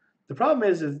 The problem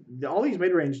is all these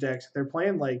mid-range decks, they're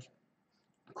playing like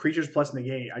creatures plus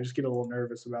negate. I just get a little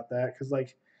nervous about that because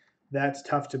like that's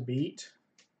tough to beat.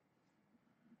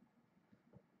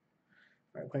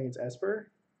 All right, playing against Esper.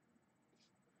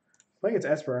 Playing against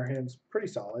Esper, our hand's pretty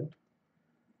solid.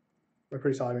 We're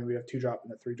pretty solid. I mean, we have 2-drop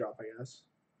and a 3-drop, I guess.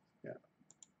 Yeah.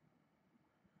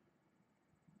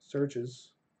 Search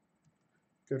is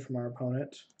good from our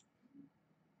opponent.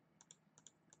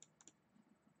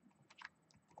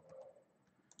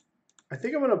 I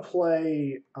think I'm going to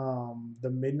play the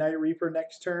Midnight Reaper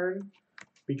next turn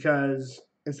because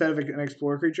instead of an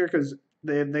Explorer creature, because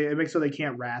it makes so they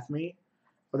can't Wrath me,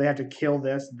 but they have to kill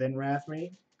this, then Wrath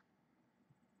me.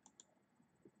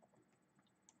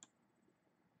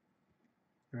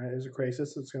 All right, there's a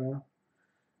Crisis. It's going to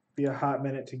be a hot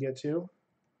minute to get to.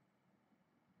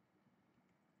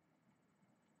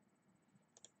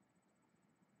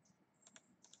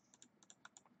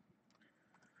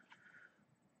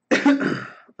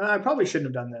 I probably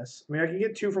shouldn't have done this. I mean, I can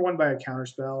get 2 for 1 by a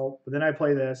counterspell, but then I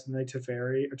play this, and they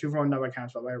Teferi, or 2 for 1 not by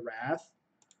counterspell, by a Wrath.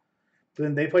 But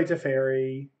then they play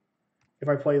Teferi. If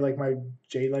I play like my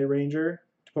Jade Light Ranger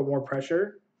to put more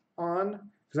pressure on,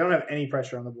 because I don't have any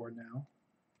pressure on the board now.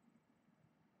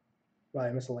 Wow,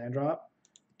 I missed a land drop.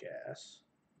 Gas.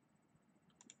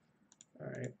 All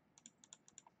right.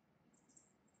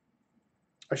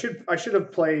 I should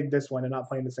have played this one and not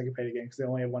playing the Syncopate again because they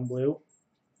only have 1 blue.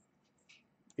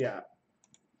 Yeah.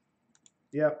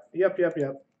 Yep. Yep.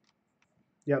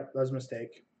 That was a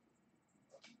mistake.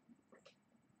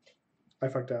 I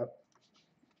fucked up.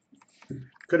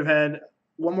 Could have had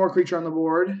 1 more creature on the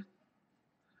board.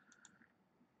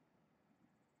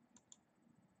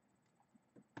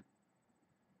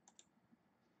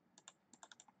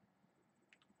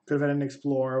 Could have had an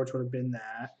Explorer, which would have been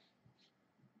that.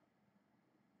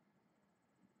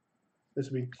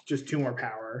 This would be just 2 more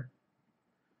power.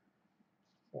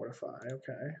 Fortify,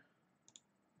 okay.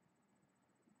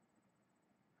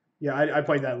 Yeah, I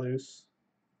played that loose.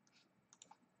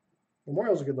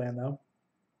 Memorial's a good land, though.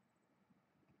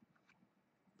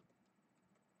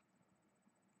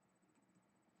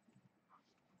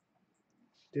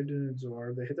 Did an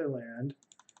absorb. They hit their land.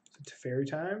 It's Teferi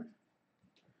time.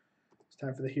 It's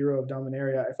time for the Hero of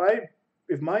Dominaria.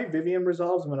 If my Vivian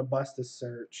resolves, I'm gonna bust this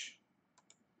search.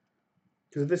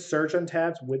 Because if this search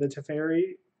untaps with a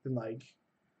Teferi, then like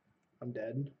I'm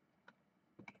dead.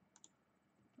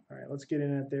 All right, let's get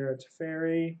in at there at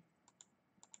Teferi.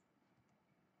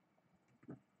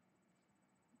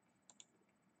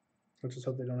 Let's just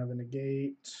hope they don't have a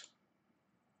negate.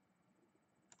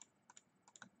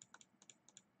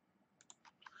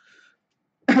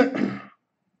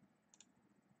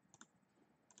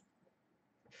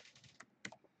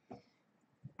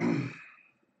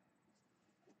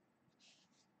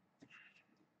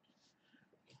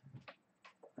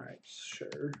 All right,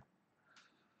 sure.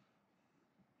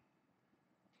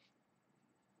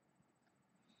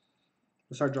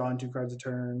 We'll start drawing 2 cards a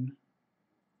turn.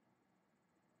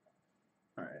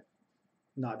 All right,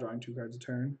 not drawing 2 cards a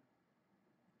turn.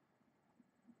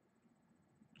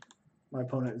 My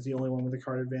opponent is the only one with a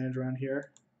card advantage around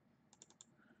here.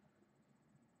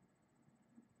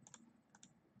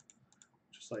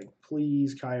 Just like,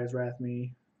 please, Kaya's Wrath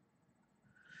me.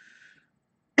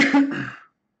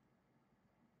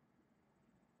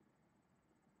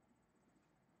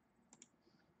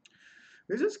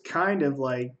 This is kind of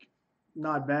like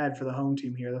not bad for the home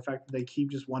team here. The fact that they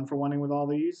keep just 1 for 1-ing with all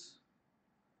these.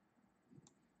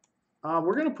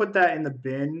 We're going to put that in the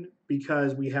bin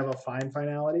because we have a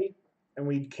finality and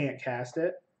we can't cast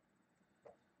it.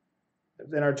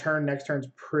 Then our next turn's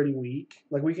pretty weak.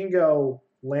 Like we can go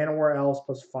Llanowar Elves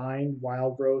plus Find,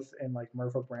 Wild Growth, and like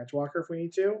Merfolk Branchwalker if we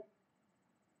need to.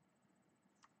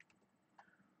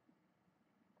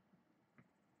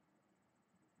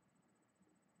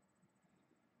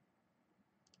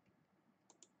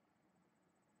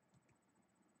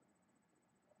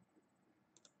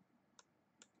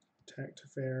 Attack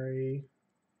Teferi.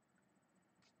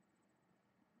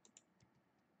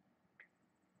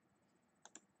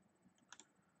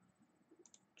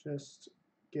 Just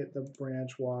get the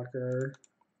Branchwalker.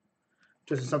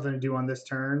 Just something to do on this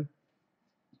turn.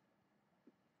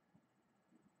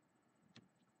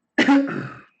 My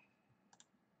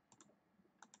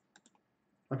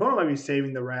opponent might be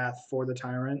saving the Wrath for the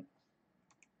Tyrant.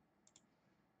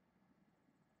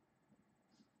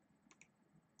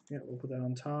 Yeah, we'll put that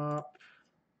on top.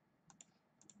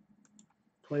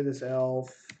 Play this Elf.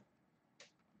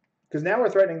 Because now we're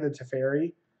threatening the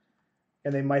Teferi,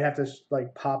 and they might have to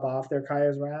like pop off their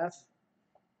Kaya's Wrath.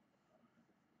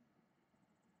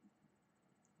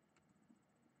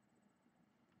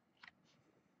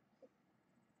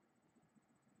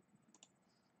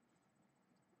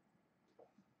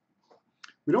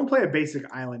 We don't play a basic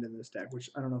island in this deck, which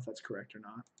I don't know if that's correct or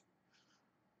not.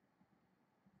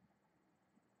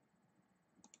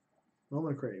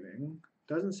 Moment of Craving.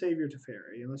 Doesn't save your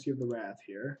Teferi unless you have the Wrath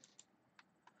here.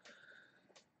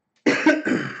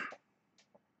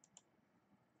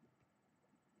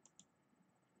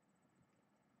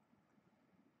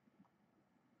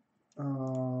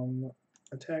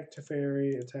 Attack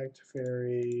Teferi, attack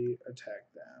Teferi, attack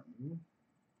them.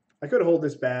 I could hold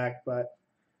this back, but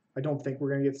I don't think we're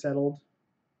going to get settled.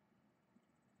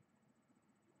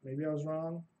 Maybe I was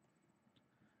wrong.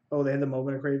 Oh, they had the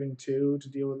Moment of Craving too to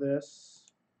deal with this.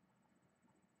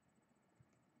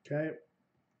 Okay.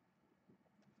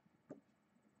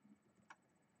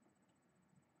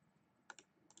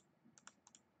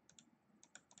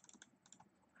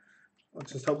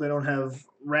 Let's just hope they don't have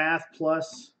Wrath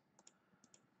plus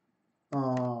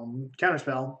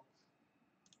Counterspell.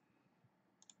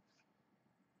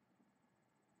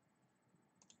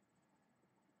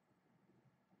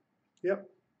 Yep.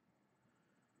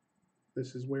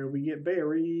 This is where we get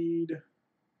buried.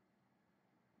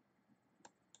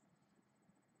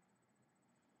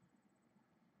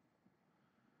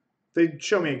 They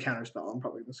show me a counterspell, I'm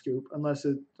probably gonna scoop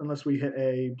unless we hit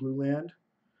a blue land.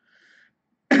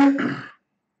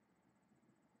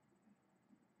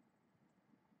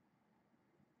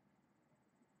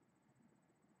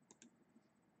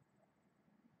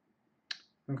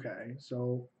 Okay,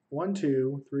 so 1,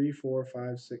 2, 3, 4,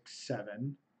 5, 6,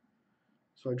 7.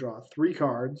 So I draw 3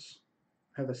 cards,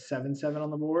 have a 7/7 on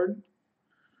the board,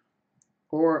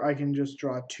 or I can just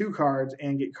draw 2 cards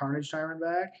and get Carnage Tyrant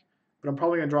back. But I'm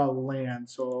probably gonna draw a land,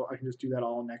 so I can just do that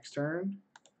all next turn.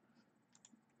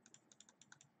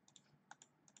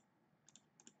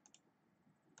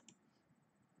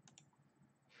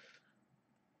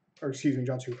 Or excuse me,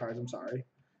 draw 2 cards. I'm sorry,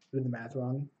 I did the math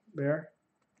wrong there.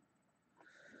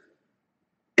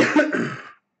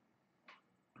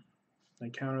 I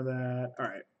counter that. All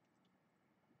right.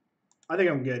 I think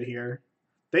I'm good here.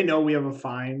 They know we have a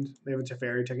find. They have a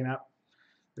Teferi taken out.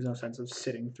 There's no sense of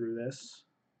sitting through this.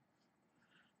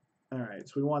 All right,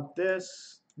 so we want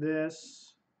this,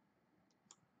 this,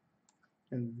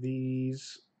 and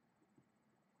these.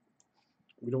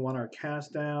 We don't want our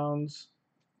cast downs.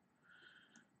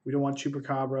 We don't want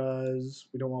chupacabras.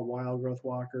 We don't want wild growth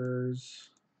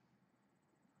walkers.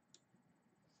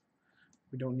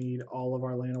 We don't need all of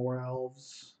our Llanowar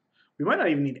elves. We might not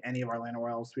even need any of our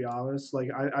Llanowar elves, to be honest. Like,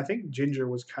 I think Ginger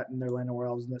was cutting their Llanowar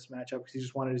elves in this matchup because he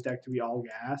just wanted his deck to be all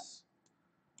gas.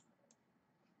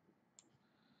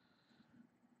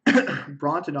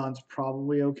 Brontodon's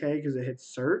probably okay because it hits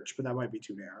search, but that might be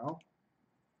too narrow.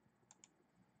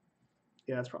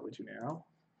 Yeah, that's probably too narrow.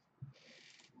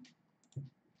 I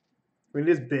mean, it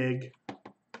is big.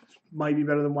 Might be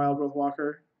better than Wild Growth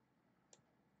Walker.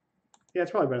 Yeah,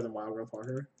 it's probably better than Wild Growth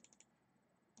Walker.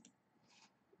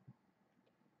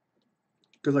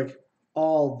 Because, like,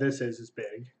 all this is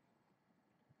big.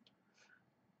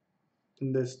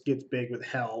 And this gets big with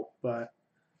help, but,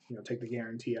 you know, take the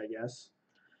guarantee, I guess.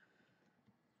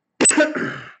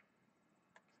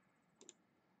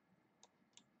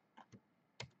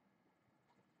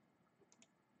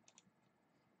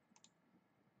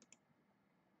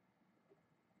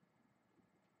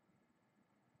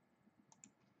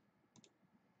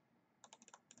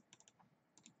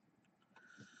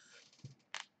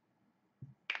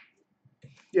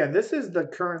 Yeah, this is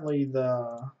currently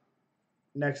the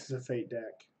Nexus of Fate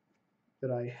deck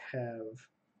that I have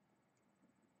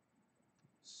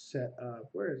set up.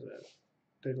 Where is it?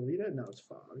 Did I delete it? No, it's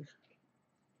Fog.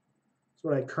 It's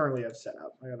what I currently have set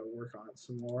up. I got to work on it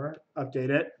some more. Update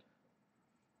it.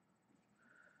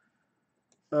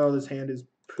 Oh, this hand is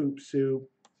poop soup.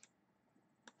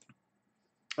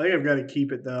 I think I've got to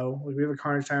keep it, though. Like, we have a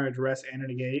Carnage Tyrant, Address, and a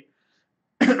Negate,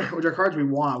 which are cards we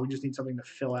want. We just need something to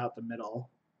fill out the middle.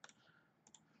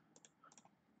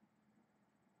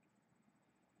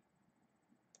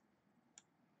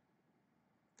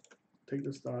 Take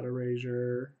this Thought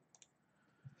Erasure.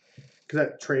 Because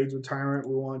that trades with Tyrant,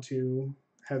 we want to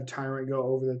have Tyrant go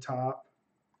over the top.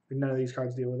 None of these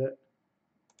cards deal with it.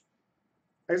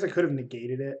 I guess I could have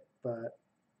negated it, but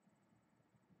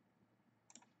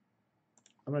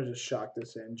I'm going to just shock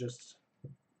this in just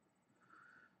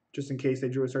in case they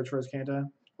drew a Search for Azcanta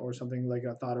or something like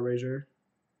a Thought Erasure.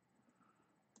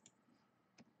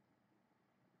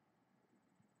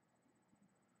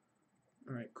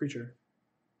 All right, creature.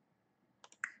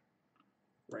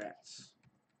 Rats.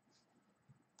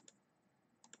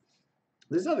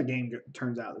 This is how the game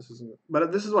turns out.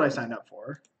 But this is what I signed up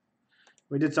for.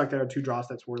 We did suck that our 2 draw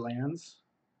sets were lands.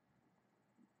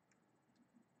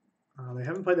 They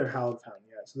haven't played their Hallowed Fountain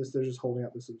yet, so they're just holding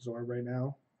up this Absorb right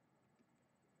now.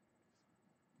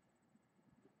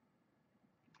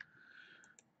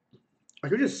 I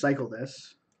could just cycle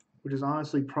this, which is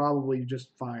honestly probably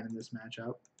just fine in this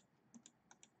matchup.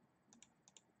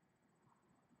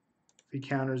 If he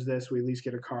counters this, we at least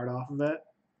get a card off of it.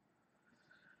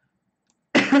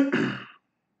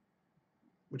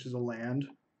 Which is a land.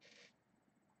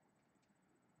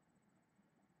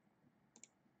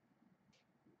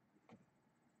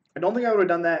 I don't think I would have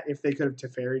done that if they could have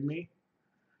Teferi'd me.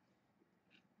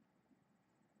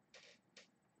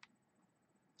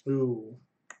 Ooh.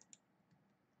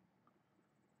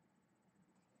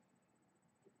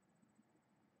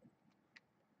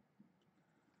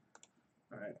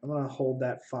 All right, I'm gonna hold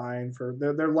that fine for.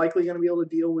 They're likely gonna be able to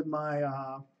deal with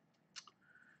my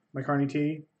my Carney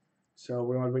T, so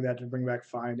we want to bring back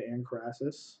Find and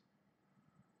Crassus.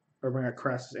 Or bring out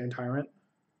Crassus and Tyrant.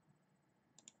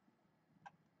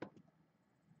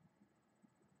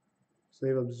 So they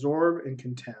have Absorb and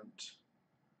Contempt.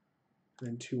 And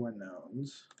then 2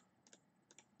 unknowns.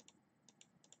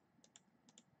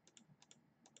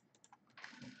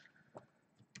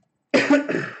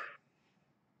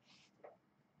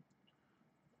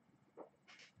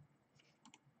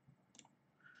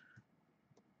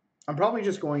 I'm probably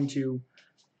just going to,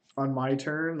 on my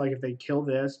turn, like if they kill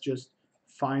this, just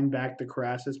find back the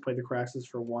Crassus, play the Crassus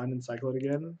for 1 and cycle it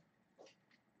again.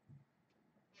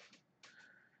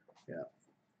 Yeah.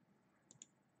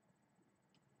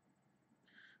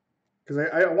 Because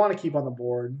I want to keep on the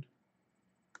board.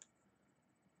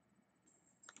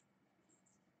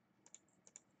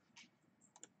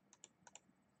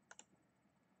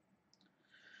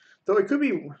 Though it could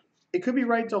be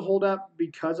right to hold up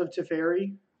because of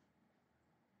Teferi.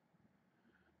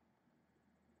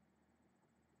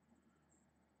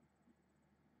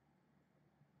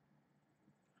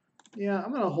 Yeah,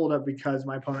 I'm gonna hold up because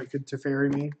my opponent could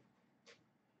Teferi me.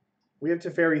 We have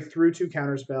Teferi through 2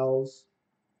 counterspells.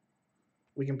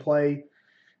 We can play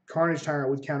Carnage Tyrant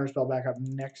with counterspell back up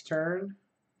next turn.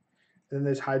 Then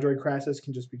this Hydroid Crassus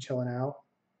can just be chilling out.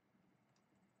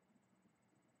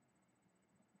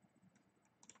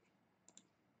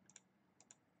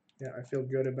 Yeah, I feel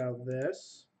good about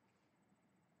this.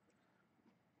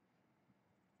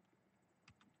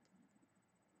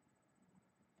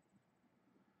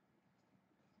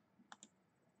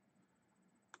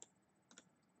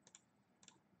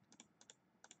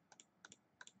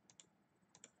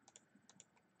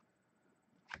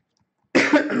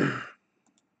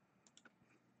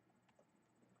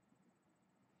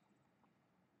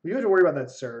 You have to worry about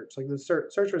that search. Like the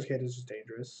search risk hit is just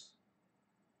dangerous.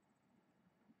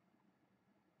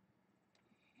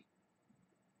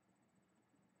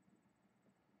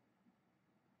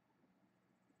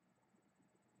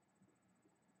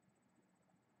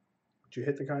 Did you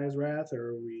hit the Kaya's Wrath, or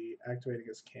are we activating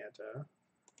his Kanta?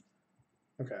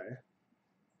 Okay.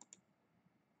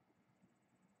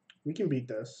 We can beat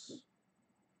this.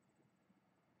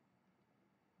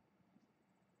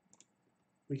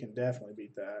 We can definitely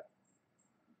beat that.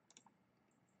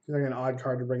 Seems like an odd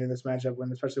card to bring in this matchup,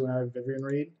 when, especially when I have Vivian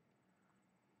Reed.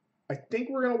 I think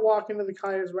we're going to walk into the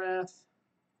Kaya's Wrath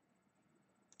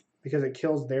because it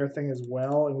kills their thing as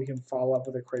well, and we can follow up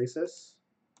with a Krasis.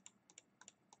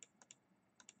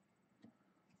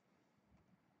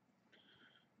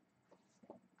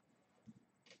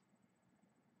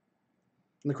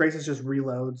 And the Krasis just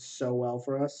reloads so well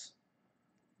for us.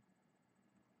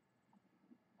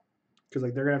 Because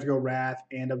like they're going to have to go Wrath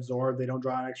and Absorb. They don't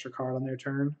draw an extra card on their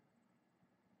turn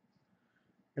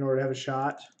in order to have a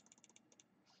shot.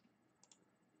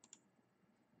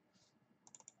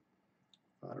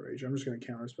 Rager. I'm just going to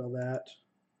counterspell that.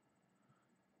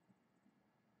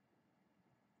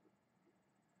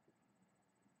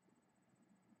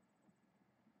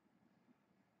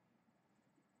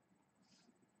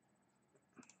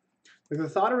 Like the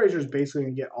Thought Eraser is basically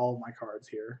going to get all of my cards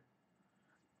here.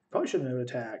 Probably shouldn't have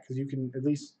attacked because you can at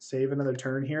least save another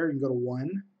turn here. You can go to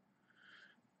 1.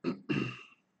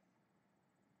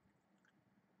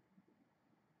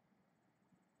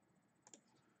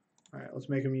 All right, let's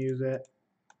make him use it.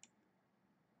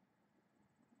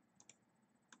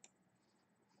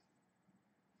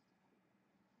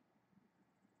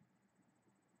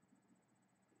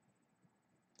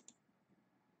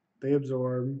 They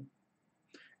absorb.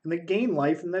 And they gain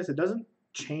life from this. It doesn't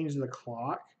change the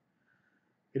clock.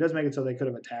 It does make it so they could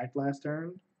have attacked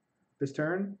this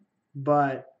turn,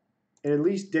 but it at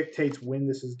least dictates when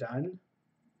this is done.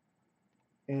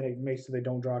 And it makes so they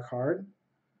don't draw a card.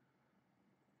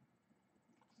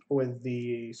 With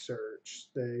the search,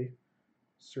 they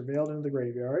surveilled into the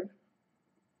graveyard.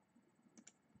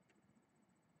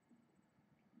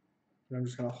 And I'm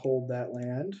just going to hold that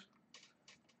land,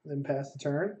 then pass the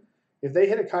turn. If they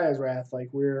hit a Kaya's Wrath, like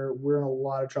we're in a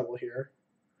lot of trouble here.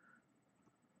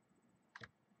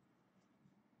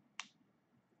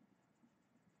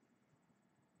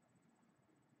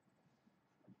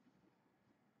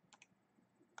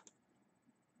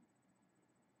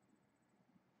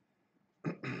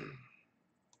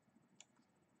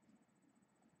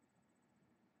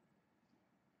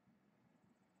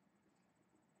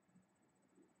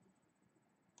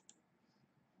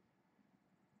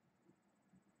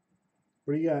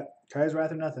 What do you got? Kaya's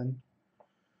Wrath or nothing?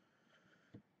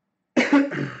 Okay,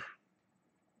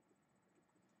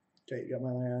 you got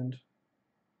my land.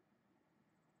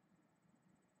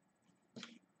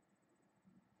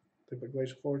 They put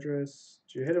Glacial Fortress.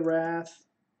 Did you hit a Wrath?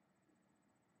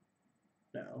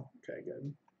 No. Okay,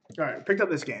 good. All right, picked up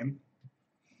this game.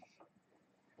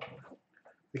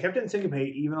 They kept it in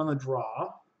syncopate even on the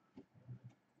draw.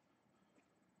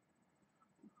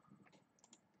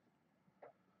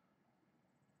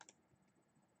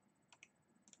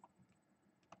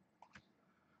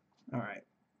 All right,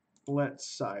 let's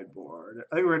sideboard.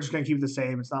 I think we're just going to keep the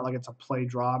same. It's not like it's a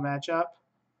play-draw matchup.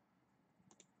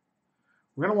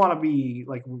 We're going to want to be,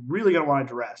 like, really going to want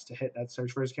to duress to hit that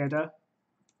Search for Azcanta.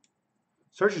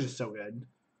 Search is just so good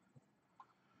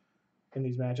in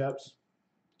these matchups,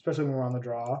 especially when we're on the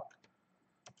draw.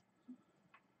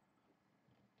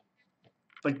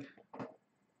 Like,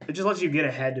 it just lets you get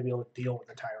ahead to be able to deal with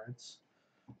the tyrants.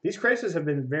 These crises have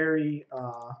been very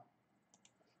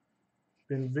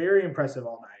impressive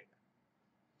all night.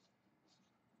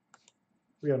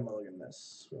 We got a mulligan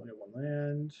this. We only have one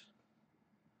land.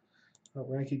 Oh,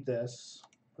 we're gonna keep this.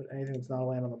 Put anything that's not a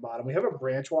land on the bottom. We have a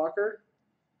branch walker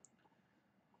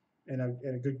and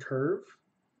a good curve.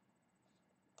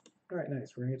 All right,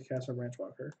 nice. We're gonna get to cast our branch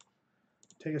walker.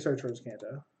 Take a search for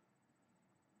Azcanta.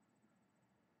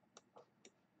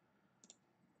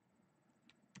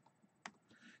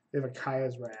 They have a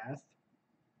Kaya's Wrath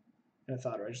and a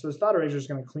Thought Eraser. So this Thought Eraser is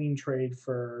going to clean trade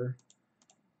for.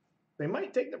 They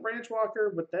might take the branch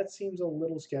walker, but that seems a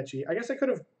little sketchy. I guess I could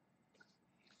have.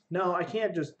 No, I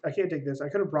can't take this. I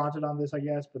could have Bronted on this, I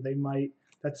guess, but they might.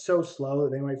 That's so slow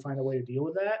that they might find a way to deal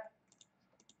with that.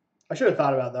 I should have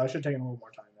thought about that. I should have taken a little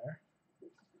more time there.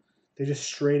 They just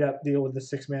straight up deal with the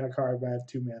 6 mana card, but I have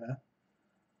 2 mana.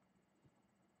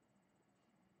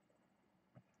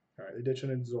 All right, they ditch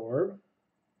an Absorb.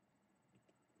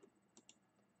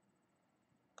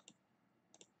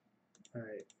 All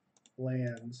right,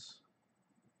 lands.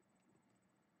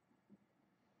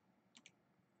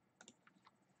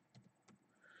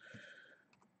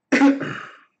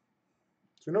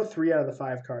 So we know 3 out of the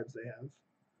 5 cards they have.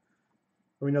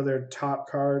 We know their top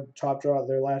draw,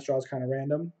 their last draw is kind of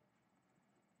random.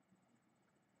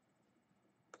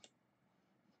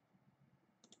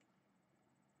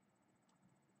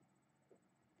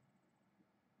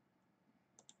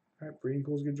 All right, Breeding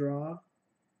Pool's a good draw.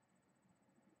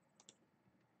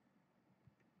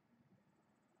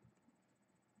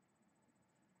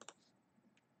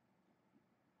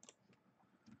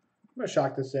 I'm going to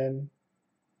shock this in.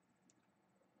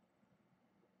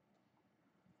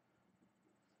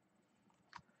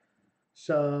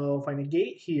 So if I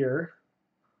negate here,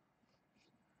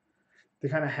 they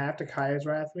kind of have to Kaya's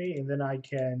Wrath me, and then I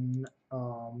can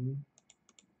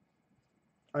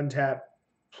untap,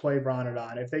 play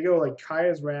Bronodon. If they go like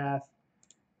Kaya's Wrath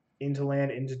into land,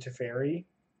 into Teferi,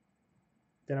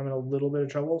 then I'm in a little bit of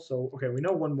trouble. So, okay, we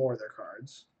know one more of their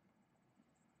cards.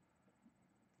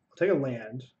 I'll take a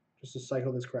land just to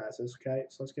cycle this Crassus. Okay,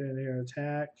 so let's get in here and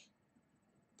attack.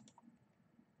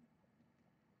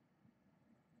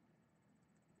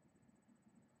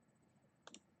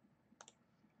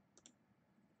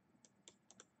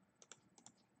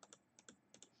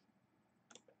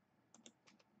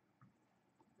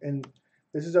 And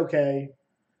this is okay.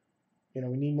 You know,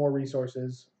 we need more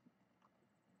resources.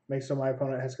 Makes so my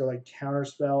opponent has to go like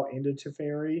counterspell into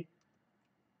Teferi.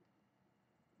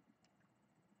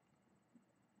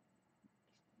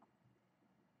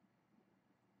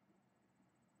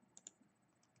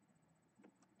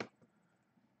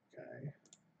 Okay.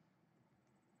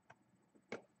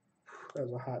 That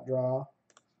was a hot draw.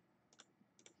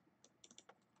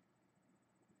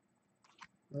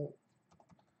 Nope.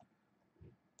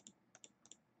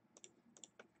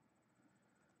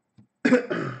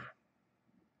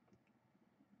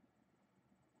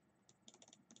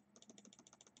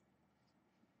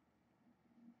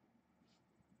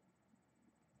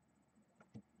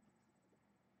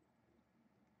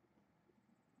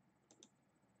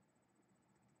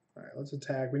 All right, let's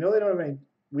attack. We know they don't have any.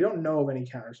 We don't know of any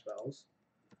counter spells.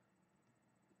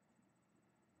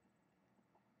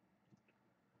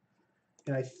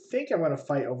 And I think I'm going to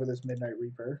fight over this Midnight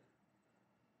Reaper.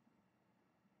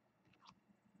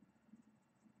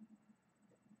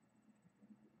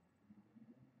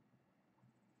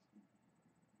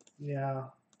 Yeah.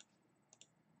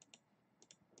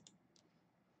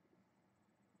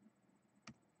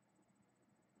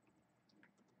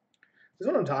 This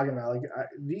is what I'm talking about. Like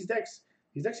these decks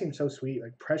seem so sweet.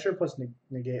 Like pressure plus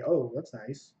negate. Oh, that's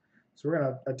nice. So we're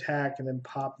gonna attack and then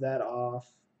pop that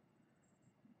off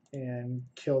and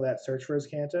kill that search for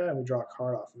Azcanta, and we draw a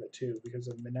card off of it too because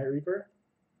of Midnight Reaper.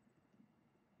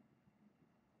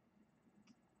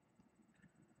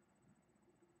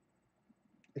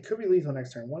 It could be lethal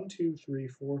next turn. 1, 2, 3,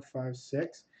 4, 5,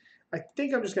 6. I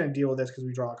think I'm just gonna deal with this because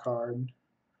we draw a card.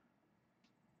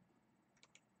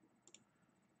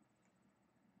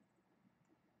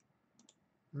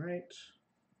 Right.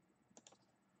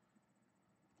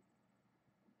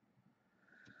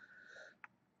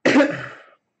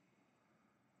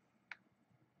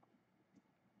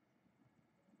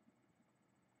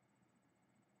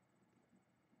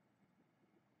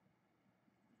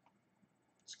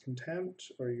 It's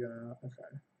contempt, or you gonna,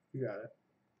 okay, you got it.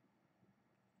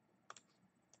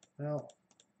 Well,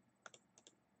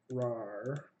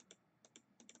 rar.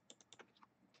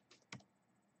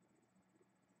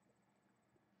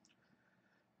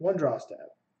 One draw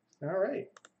step. All right.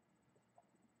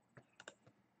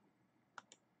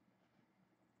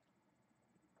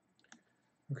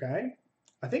 Okay.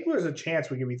 I think there's a chance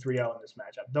we can be 3-0 in this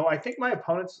matchup. Though I think my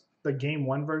opponent's, the game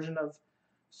one version of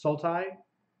Sultai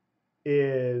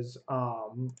is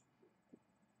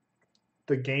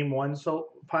the game one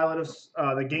pilot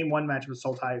of the game one matchup of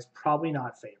Sultai is probably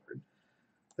not favored.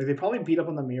 Like they probably beat up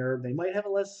on the mirror. They might have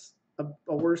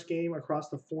a worse game across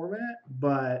the format,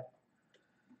 but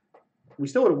we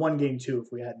still would have won game two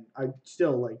if we hadn't. I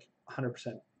still like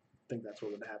 100% think that's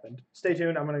what would have happened. Stay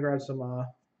tuned. I'm gonna grab some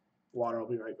water. I'll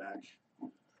be right back.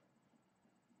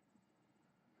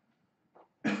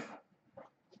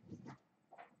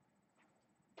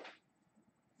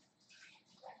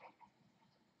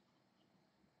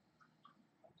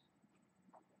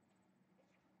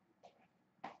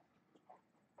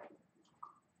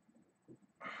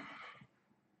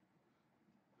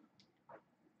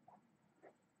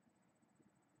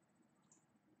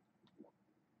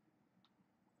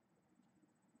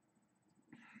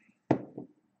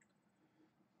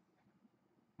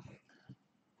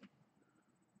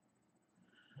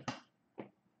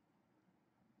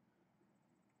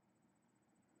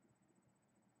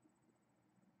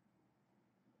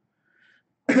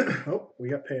 Oh, we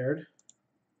got paired.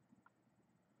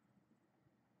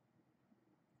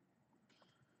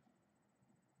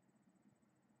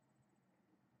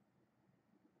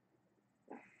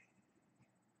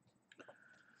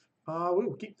 We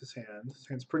will keep this hand. This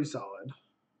hand's pretty solid.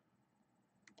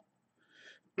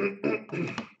 All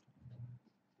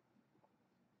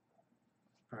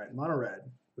right, mono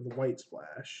red with a white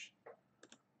splash.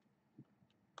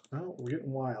 Oh, we're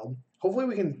getting wild. Hopefully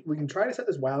we can try to set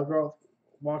this wild growth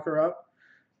walker up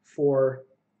for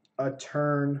a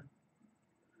turn.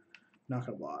 Not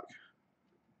gonna block.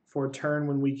 For a turn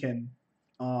when we can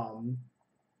light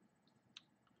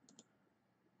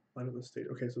up the state.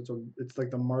 Okay, so it's like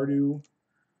the Mardu.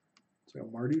 It's like a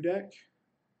Mardu deck.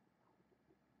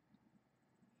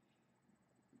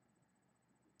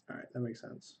 All right, that makes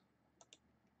sense.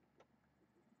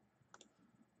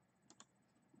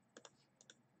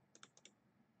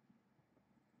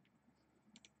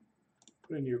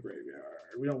 Put into your graveyard.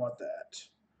 We don't want that.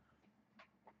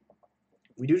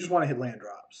 We do just want to hit land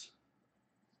drops.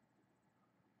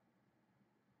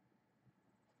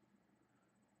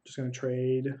 Just going to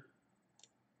trade.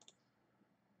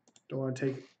 Don't want to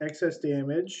take excess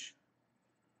damage.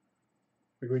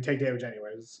 We take damage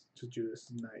anyways. Just Judith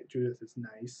is nice. Judith is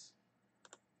nice.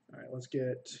 All right, let's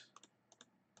get.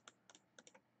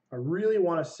 I really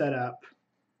want to set up.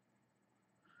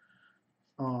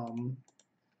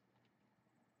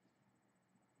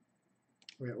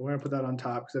 We're going to put that on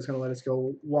top because that's going to let us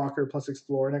go Walker plus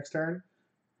Explore next turn.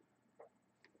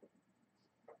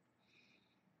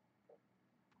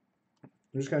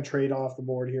 I'm just going to trade off the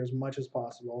board here as much as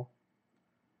possible.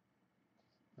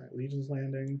 All right, Legion's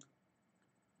Landing.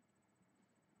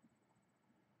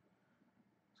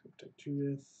 Let's take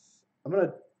Judith. I'm going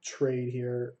to trade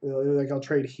here. Like I'll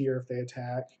trade here if they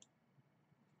attack.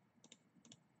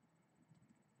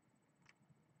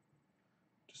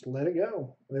 Just let it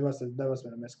go. That must have been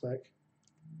a misclick.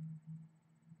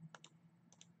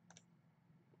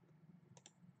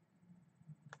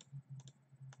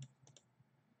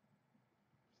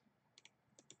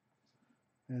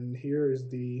 And here is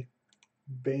the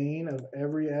bane of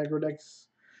every aggro deck's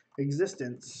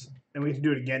existence. And we can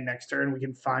do it again next turn. We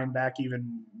can find back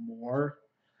even more.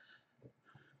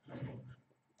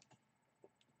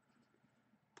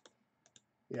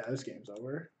 Yeah, this game's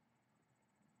over.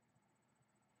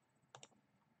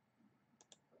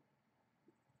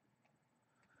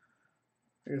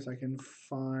 I guess I can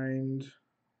find.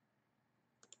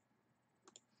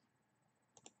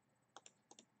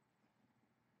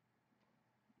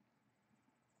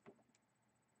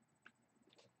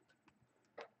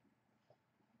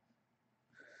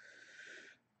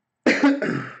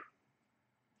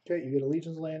 Okay, you get a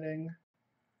Legion's Landing.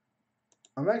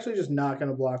 I'm actually just not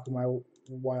going to block with my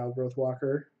Wild Growth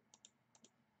Walker.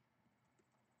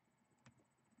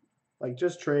 Like,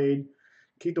 just trade,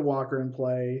 keep the Walker in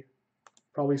play,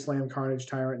 probably slam Carnage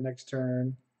Tyrant next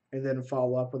turn. and then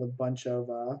follow up with a bunch of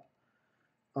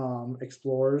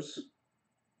explorers.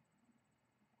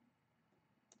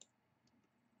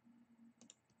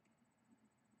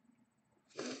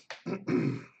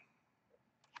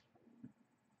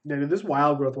 Dude, this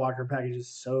Wild Growth Walker package is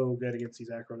so good against these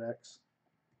Aggro decks.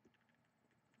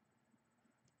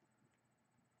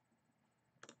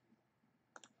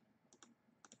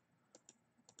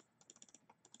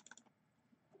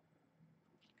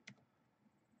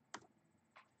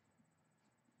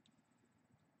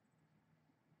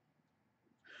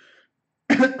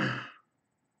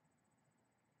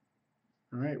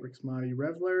 All right, Rixmati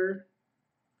Reveler.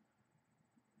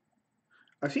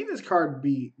 I've seen this card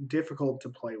be difficult to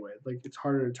play with. Like, it's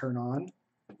harder to turn on.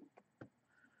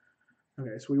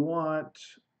 Okay, so we want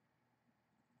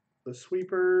the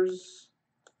Sweepers,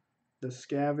 the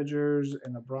Scavengers,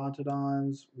 and the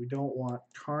Brontodons. We don't want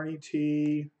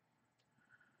Carnity.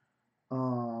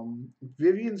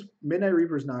 Vivian's Midnight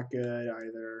Reaper's not good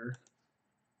either.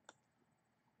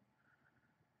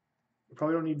 We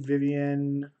probably don't need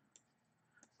Vivian.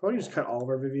 Probably just cut all of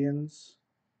our Vivians.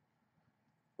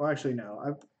 Well, actually,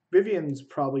 no. Vivian's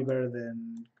probably better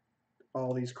than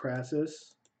all these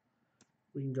Crassus.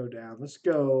 We can go down. Let's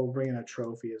go bring in a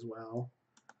trophy as well.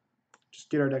 Just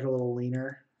get our deck a little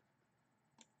leaner.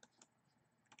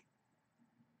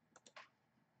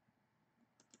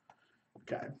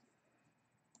 Okay.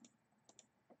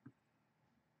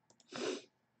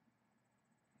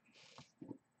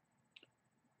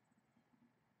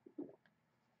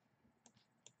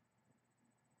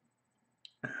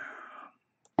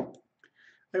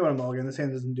 I want a mulligan. This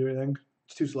hand doesn't do anything.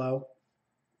 It's too slow.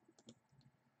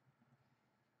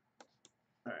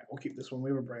 Alright, we'll keep this one. We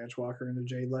have a Branch Walker and a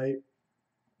Jade Light.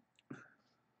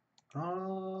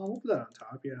 We'll put that on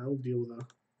top. Yeah, I'll deal with a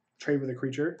trade with a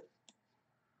creature.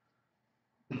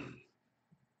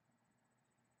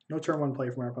 No turn one play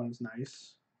from our opponent's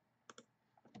nice.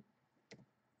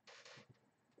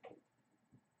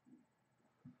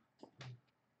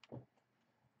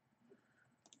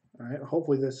 Alright,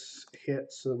 hopefully this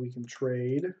hits so that we can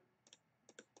trade.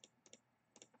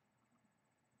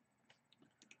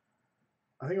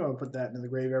 I think I'm going to put that into the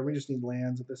graveyard. We just need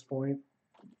lands at this point.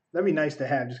 That'd be nice to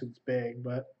have just because it's big,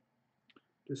 but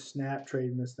just snap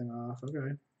trading this thing off.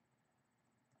 Okay.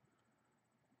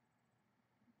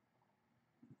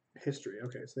 History.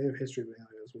 Okay, so they have history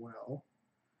as well.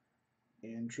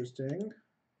 Interesting.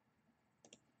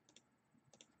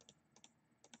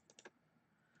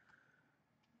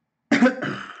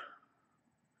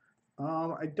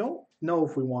 I don't know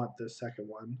if we want this second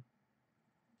one.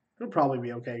 It'll probably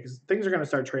be okay because things are going to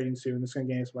start trading soon. This is going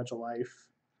to gain us a bunch of life.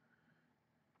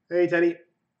 Hey, Teddy.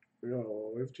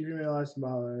 Oh, if you realize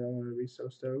about it, I'm going to be so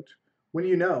stoked. When do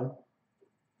you know?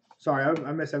 Sorry,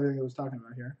 I missed everything I was talking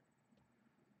about here.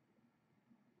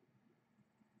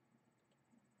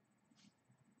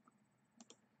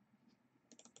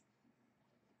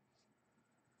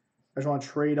 I just want to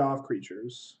trade off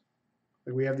creatures.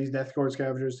 Like we have these Deathcore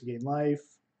Scavengers to gain life.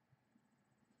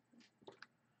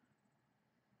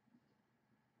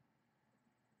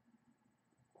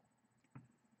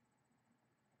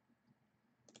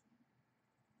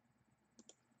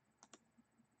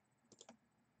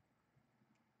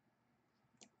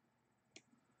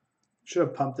 Should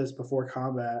have pumped this before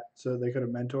combat so they could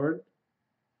have mentored.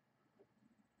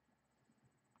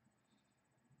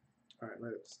 All right,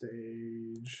 let it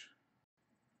stage.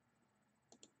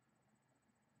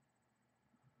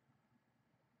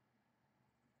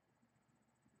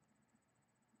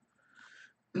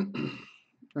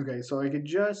 Okay, so I could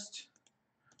just,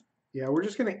 yeah, we're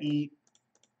just gonna eat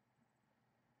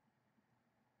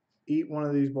one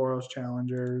of these Boros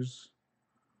Challengers.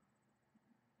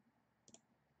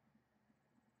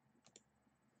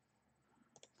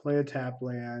 Play a tap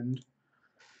land.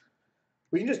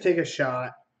 We can just take a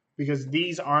shot because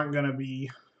these aren't gonna be,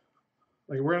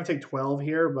 like we're gonna take 12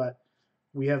 here, but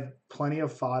we have plenty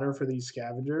of fodder for these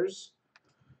Scavengers.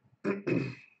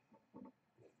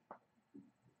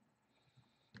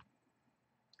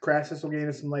 Crassus will gain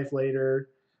us some life later.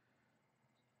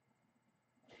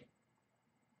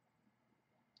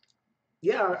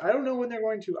 Yeah, I don't know when they're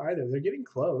going to either. They're getting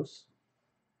close.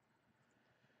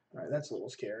 All right, that's a little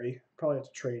scary. Probably have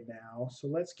to trade now. So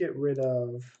let's get rid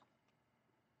of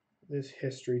this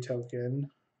history token.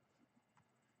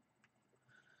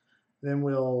 Then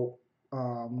we'll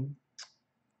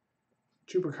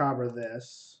Chupacabra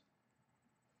this.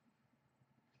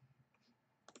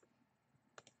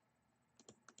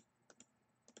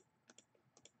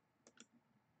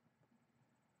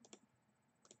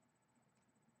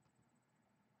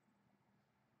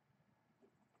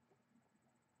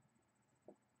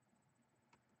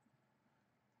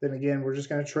 Then again, we're just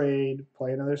going to trade,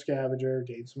 play another scavenger,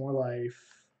 gain some more life.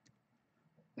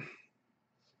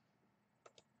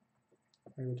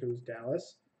 I'm going to go to his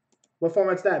Dallas. What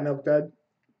format's that, Milk Dud?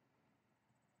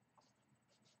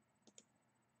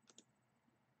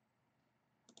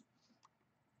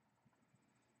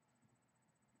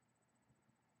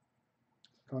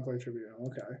 Conclave Tribunal,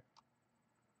 okay.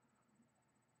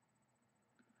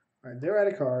 All right, they're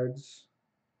out of cards.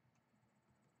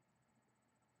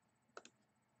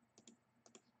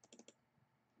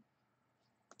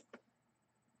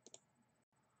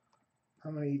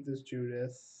 I'm going to eat this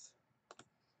Judith.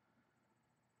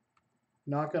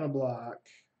 Not going to block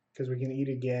because we can eat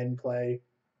again, play.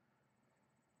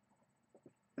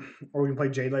 Or we can play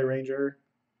Jade Light Ranger.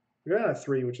 We're going to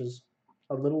 3, which is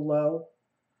a little low.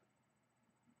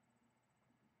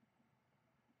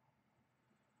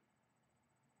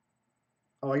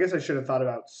 Oh, I guess I should have thought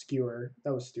about Skewer.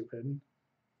 That was stupid.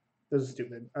 This is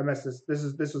stupid. I messed this.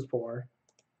 This was poor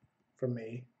from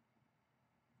me.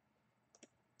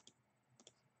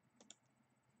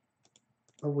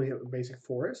 Oh, we have a basic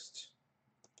forest.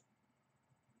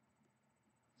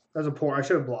 That was a poor. I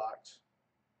should have blocked.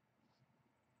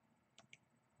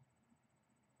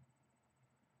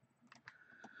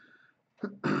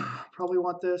 Probably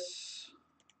want this.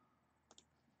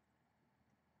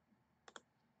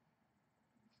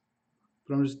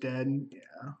 But I'm just dead.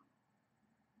 Yeah.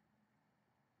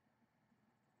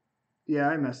 Yeah,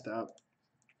 I messed up.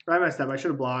 I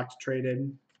should have blocked,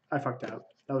 traded. I fucked up.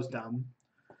 That was dumb.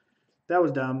 That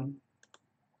was dumb.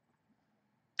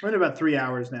 I'm in about 3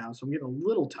 hours now, so I'm getting a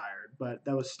little tired, but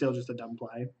that was still just a dumb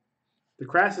play. The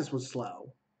Crassus was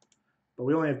slow, but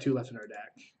we only have 2 left in our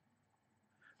deck.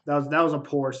 That was a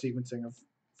poor sequencing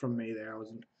from me there. I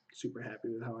wasn't super happy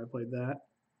with how I played that.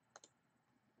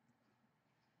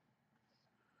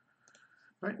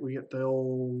 All right, we get the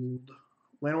old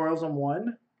Land Royals on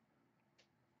 1.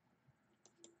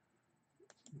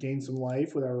 Gain some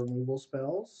life with our removal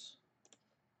spells.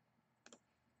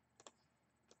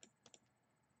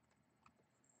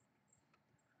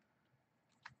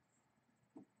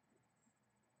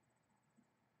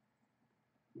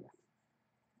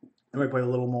 I might play a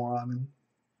little more on and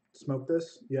smoke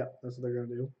this. Yeah, that's what they're going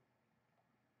to do.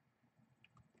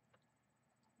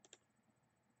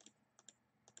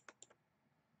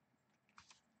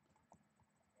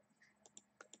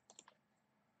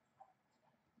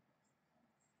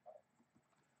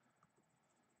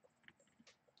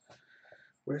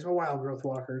 Where's my Wild Growth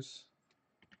Walkers?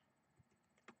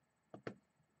 I'm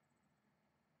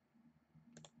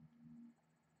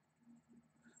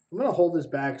going to hold this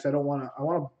back because I don't want to. I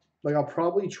want to, like, I'll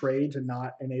probably trade to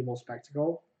not enable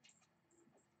Spectacle.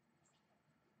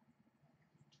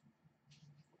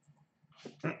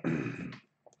 It's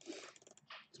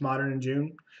Modern in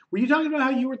June. Were you talking about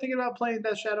how you were thinking about playing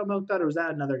Death Shadow Milk Dud, or was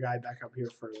that another guy back up here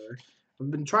further?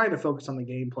 I've been trying to focus on the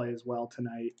gameplay as well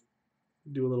tonight.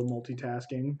 Do a little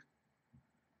multitasking.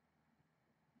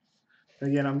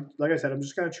 Again, like I said, I'm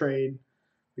just going to trade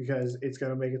because it's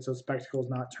going to make it so Spectacle's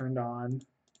not turned on.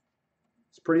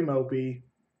 It's pretty mopey,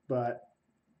 but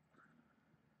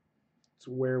it's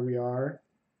where we are.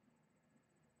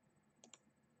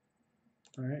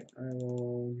 All right, I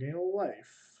will gain a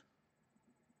life.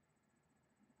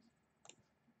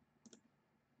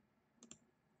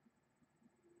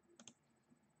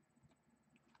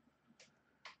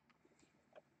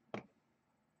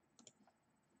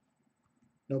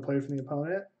 No play from the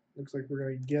opponent. Looks like we're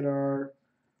going to get our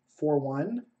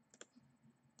 4-1.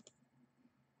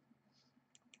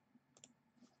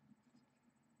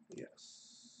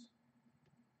 Yes.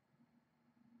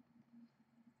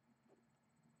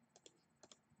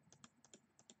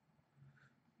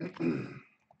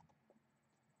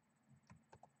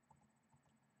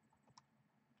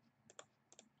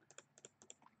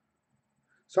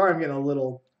 Sorry, I'm getting a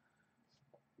little,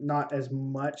 not as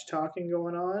much talking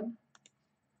going on.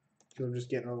 Because I'm just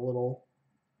getting a little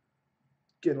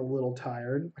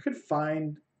tired. I could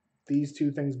find these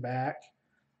 2 things back.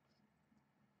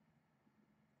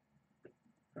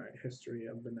 All right, History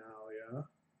of Benalia.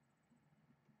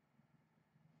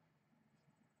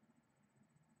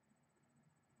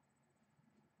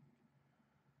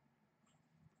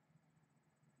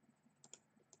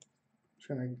 Just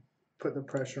gonna put the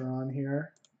pressure on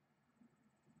here.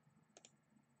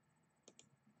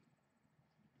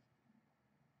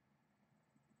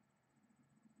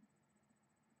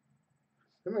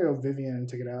 I'm gonna go Vivian and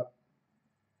take it up.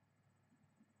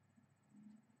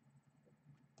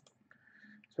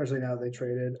 Especially now that they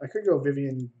traded. I could go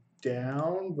Vivian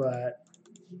down, but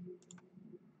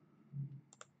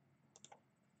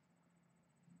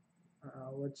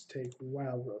Let's take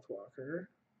Wild Growth Walker.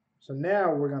 So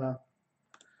now we're gonna,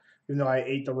 even though I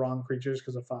ate the wrong creatures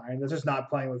because of Find, that's just not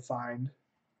playing with Find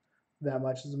that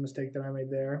much is a mistake that I made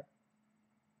there.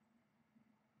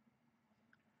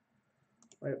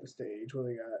 Right up the stage, what do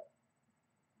they got?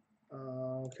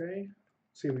 Okay,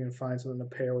 see if we can find something to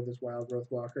pair with this Wild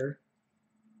Growth Walker.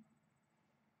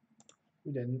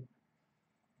 We didn't.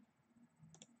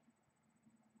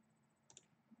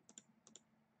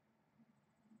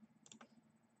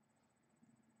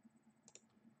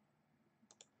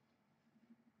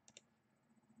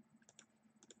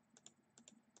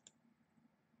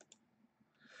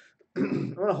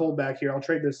 I'm gonna hold back here. I'll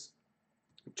trade this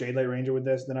Jade Light Ranger with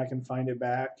this, then I can find it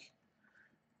back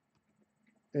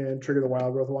and trigger the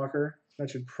Wild Growth Walker. That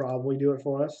should probably do it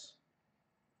for us.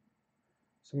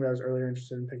 Some guy was earlier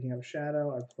interested in picking up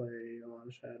Shadow. I play a lot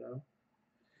of Shadow.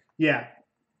 Yeah.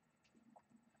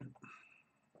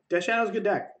 Death Shadow's a good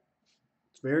deck.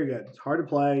 It's very good. It's hard to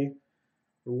play.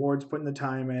 Rewards putting the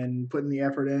time in, putting the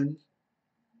effort in.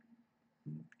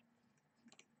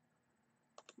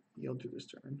 Yield to this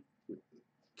turn.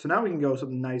 So now we can go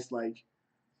something nice like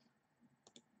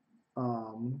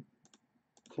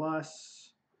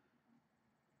plus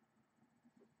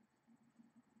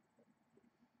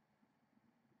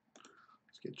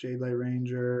let's get Jade Light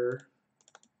Ranger.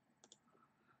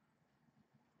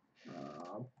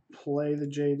 Play the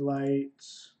Jade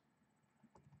Lights.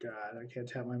 God, I can't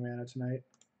tap my mana tonight.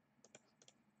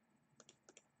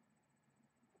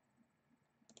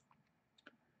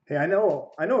 Hey, I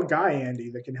know a guy,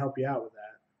 Andy, that can help you out with that.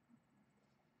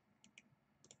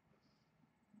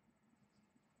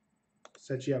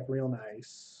 Set you up real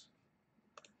nice.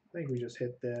 I think we just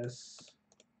hit this.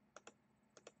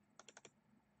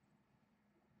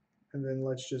 And then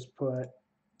let's just put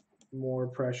more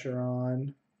pressure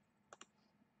on.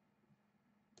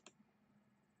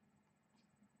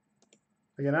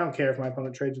 Again, I don't care if my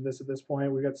opponent trades with this at this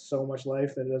point. We've got so much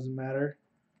life that it doesn't matter.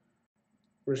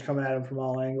 We're just coming at him from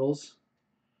all angles.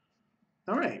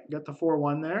 All right, got the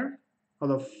 4-1 there. Oh,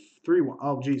 the 3-1.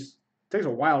 Oh, geez. It takes a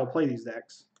while to play these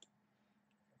decks.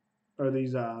 Or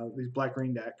these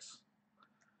black-green decks.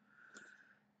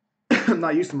 I'm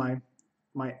not used to my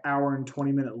hour and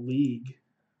 20-minute league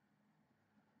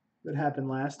that happened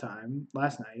last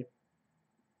night.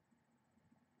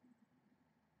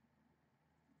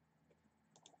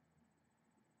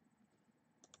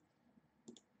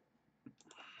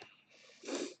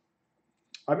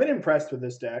 I've been impressed with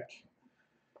this deck.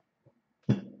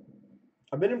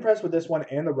 I've been impressed with this one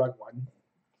and the Rug one.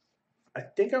 I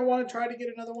think I want to try to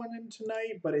get another one in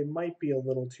tonight, but it might be a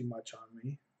little too much on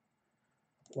me.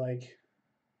 Like,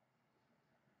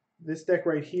 this deck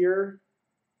right here,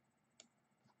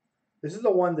 this is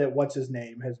the one that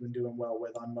What's-His-Name has been doing well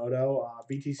with on Moto,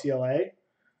 VTCLA.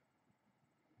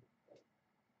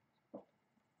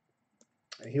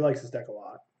 And he likes this deck a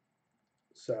lot.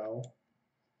 So,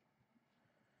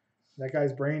 that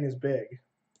guy's brain is big.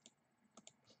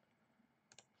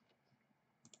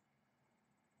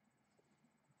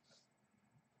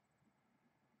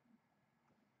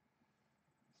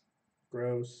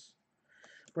 Gross.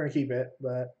 We're going to keep it,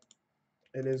 but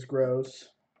it is gross.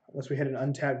 Unless we hit an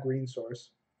untapped green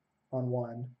source on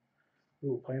one.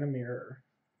 Ooh, playing a mirror.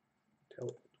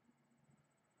 Tilt.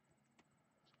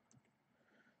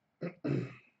 So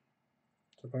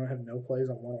if I don't have no plays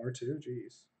on 1 or 2,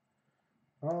 geez.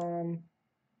 I'm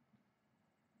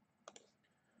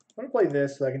going to play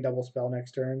this so I can double spell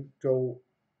next turn. Go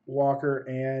Walker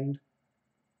and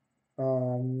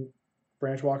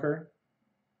Branch Walker.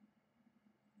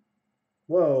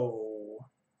 Whoa.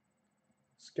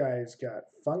 This guy's got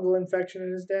fungal infection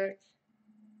in his deck.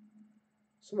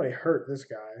 Somebody hurt this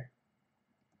guy.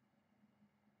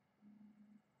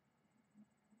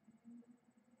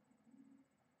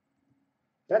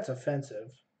 That's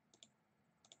offensive.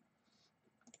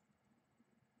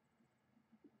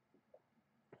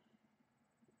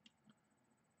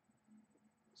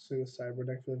 See the cyber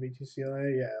deck for the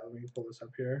VTCLA? Yeah, let me pull this up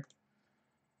here.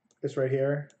 This right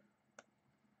here.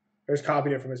 I just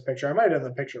copied it from his picture. I might have done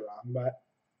the picture wrong, but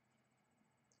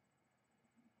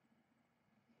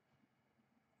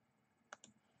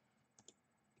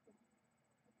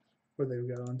what do they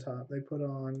got on top? They put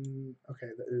on, okay,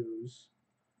 the ooze.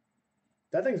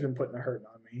 That thing's been putting a hurting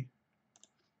on me.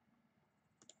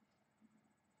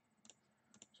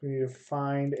 So we need to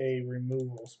find a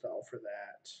removal spell for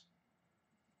that.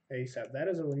 ASAP. That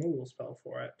is a removal spell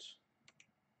for it.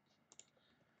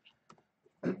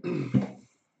 I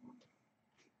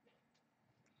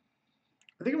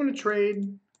think I'm going to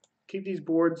trade, keep these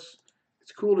boards.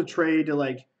 It's cool to trade to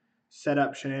like set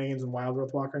up Shenanigans and Wild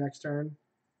Growth Walker next turn.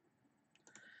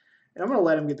 And I'm going to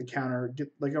let him get the counter.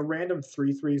 Get like a random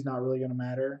 3/3 is not really going to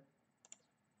matter.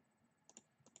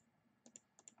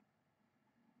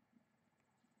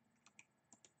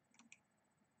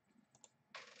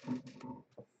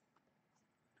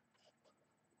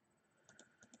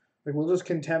 Like we'll just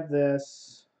contempt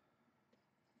this.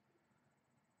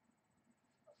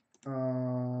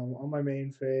 On my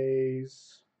main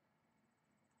phase.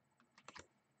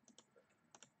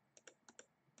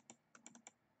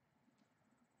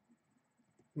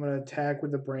 I'm going to attack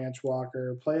with the Branch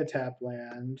Walker, play a tap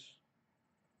land.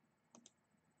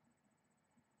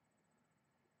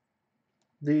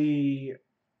 The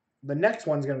next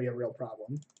one's going to be a real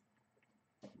problem.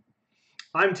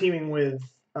 I'm teaming with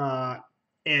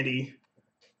Andy,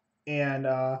 and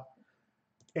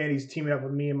Andy's teaming up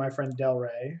with me and my friend Del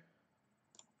Rey.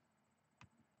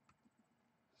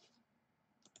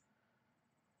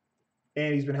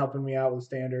 Andy's been helping me out with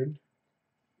Standard.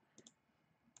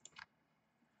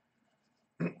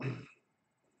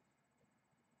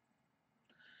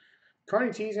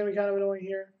 Carney T is going to be kind of annoying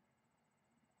here.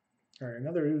 All right,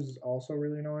 another ooze is also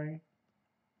really annoying.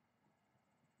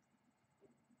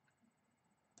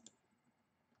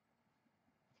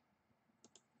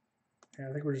 Yeah,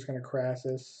 I think we're just going to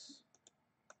Crassus.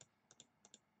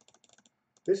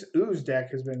 This ooze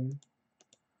deck has been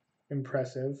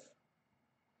impressive.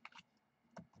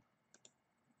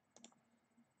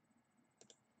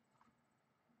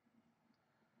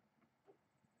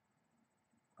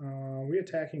 We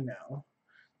attacking now.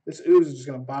 This ooze is just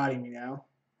going to body me now.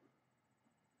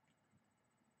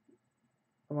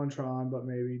 I'm on Tron, but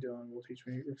maybe Dylan will teach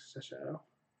me a shadow.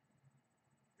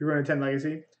 You're running 10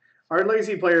 Legacy. Our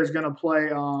Legacy player is going to play.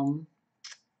 Our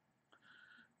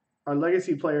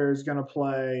Legacy player is going to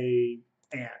play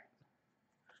Ant.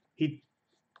 Him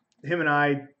and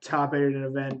I top aided an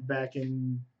event back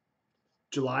in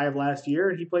July of last year,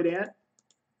 and he played Ant.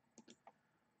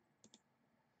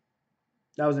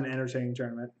 That was an entertaining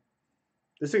tournament.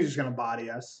 This thing's just going to body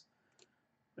us.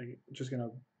 Like, just going to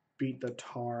beat the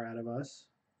tar out of us.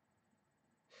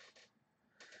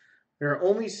 Their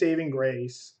only saving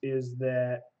grace is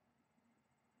that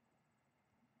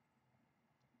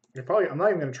I'm not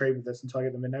even going to trade with this until I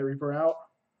get the Midnight Reaper out.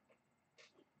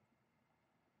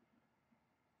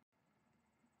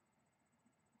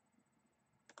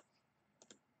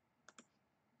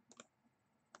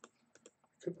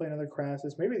 Could play another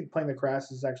Crassus. Maybe playing the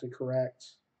Crassus is actually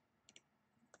correct.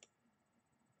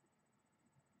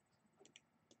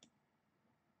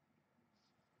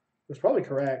 It's probably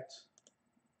correct,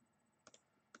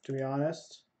 to be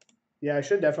honest. Yeah, I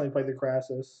should definitely play the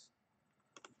Crassus.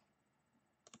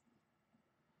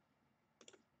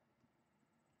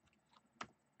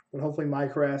 But hopefully my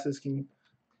Crassus can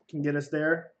get us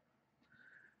there.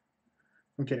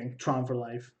 I'm kidding. Tron for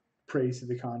life. Praise to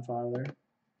the Confather.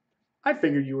 I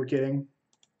figured you were kidding.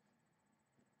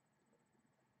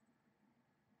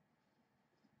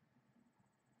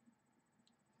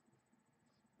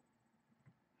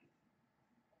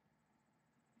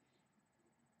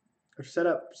 I've set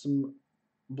up some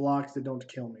blocks that don't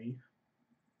kill me.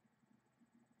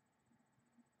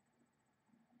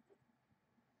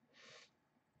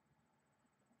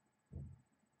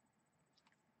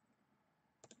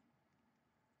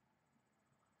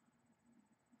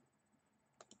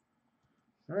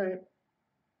 All right.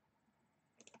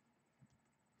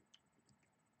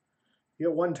 You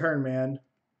got one turn, man.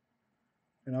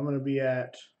 And I'm going to be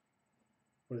at,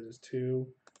 what is this, 2?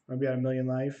 I'm going to be at 1,000,000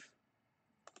 life.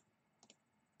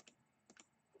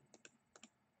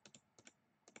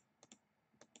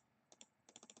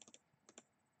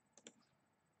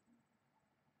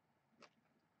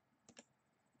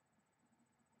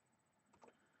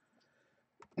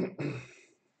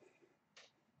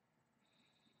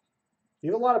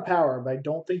 You have a lot of power, but I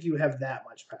don't think you have that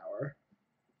much power.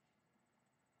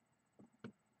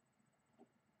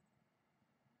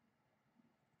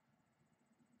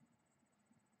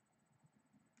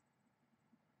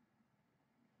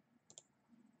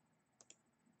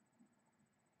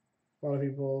 A lot of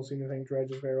people seem to think Dredge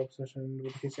is very well positioned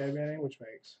with the KCI banning, which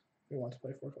makes me want to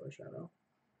play 4-color Shadow.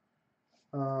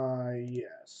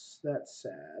 Yes, that's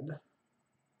sad.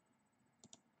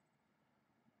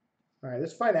 All right,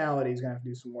 this finality is going to have to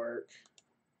do some work.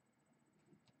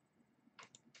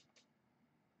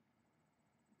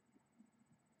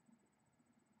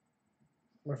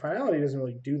 My finality doesn't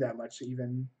really do that much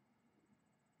even.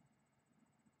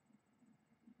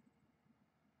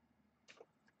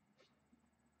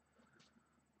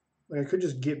 Like I could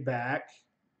just get back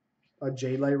a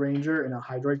Jade Light Ranger and a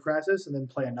Hydroid Crassus and then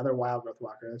play another Wild Growth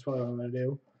Walker. That's probably what I'm going to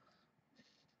do.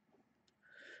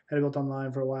 Had it built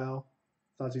online for a while.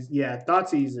 Thoughtseize. Yeah,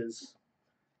 Thoughtseize is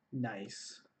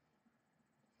nice.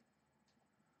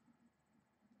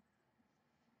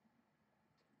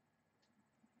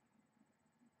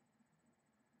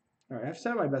 All right, I have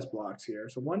set up my best blocks here.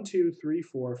 So 1, 2, 3,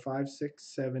 4, 5,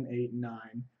 6, 7, 8, 9,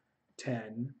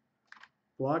 10.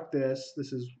 Block this.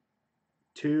 This is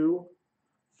 2,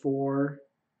 4.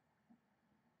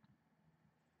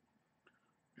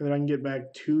 And then I can get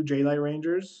back 2 Jadelight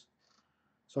Rangers.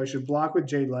 So I should block with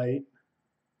Jadelight.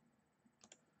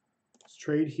 Let's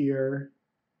trade here.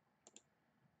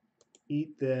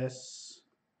 Eat this.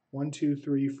 1, 2,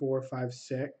 3, 4, 5,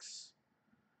 6.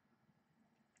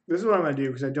 This is what I'm gonna do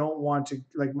because I don't want to,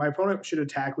 like, my opponent should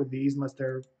attack with these unless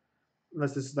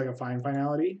this is like a fine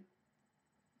finality.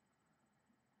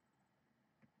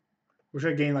 Which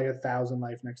I gain like 1,000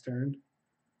 life next turn.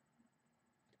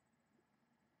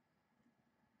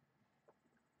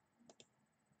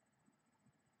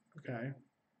 Okay.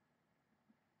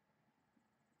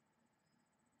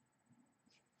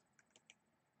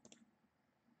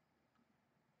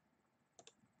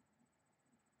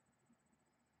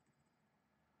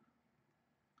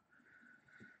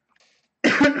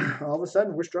 All of a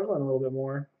sudden, we're struggling a little bit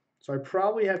more. So I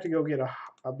probably have to go get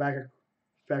a back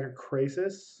of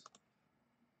Krasis.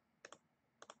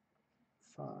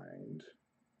 Find.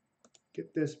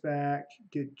 Get this back.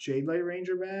 Get Jadelight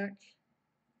Ranger back.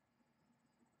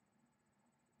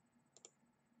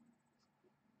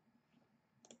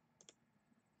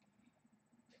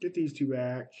 Get these 2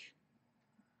 back.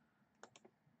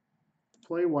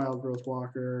 Play Wild Growth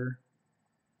Walker.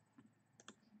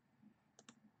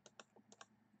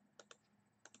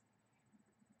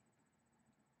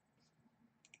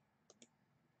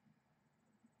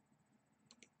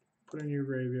 Put in your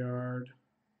graveyard.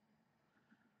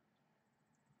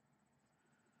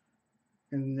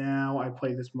 And now I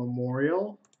play this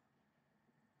Memorial.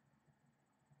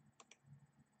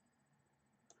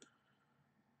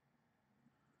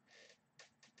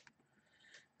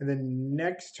 And then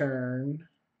next turn,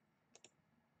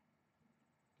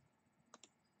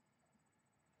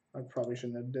 I probably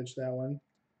shouldn't have ditched that one.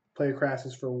 Play a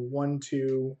Krasis for 1,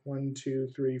 2, 1, 2,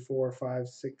 3, 4, 5,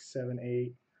 6, 7,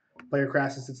 8. Play a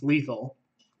Krasis, it's lethal.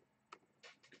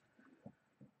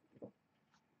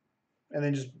 And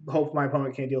then just hope my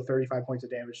opponent can't deal 35 points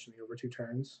of damage to me over 2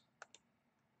 turns.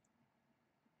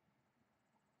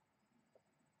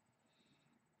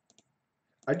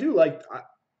 I do like,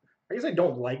 I guess I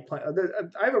don't like playing.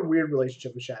 I have a weird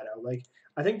relationship with Shadow. Like,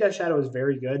 I think that Shadow is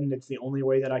very good, and it's the only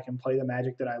way that I can play the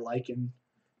Magic that I like in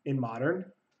Modern.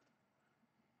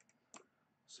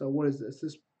 So what is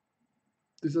this?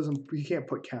 This doesn't. You can't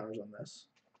put counters on this.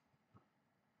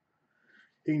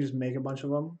 You can just make a bunch of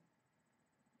them.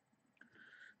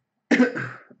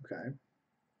 Okay.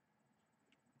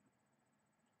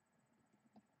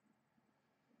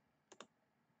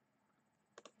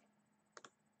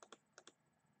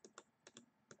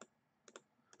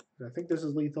 I think this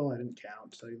is lethal. I didn't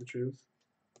count, to tell you the truth.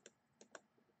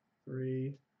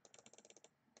 3.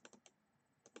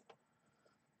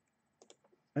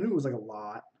 I knew it was like a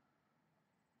lot.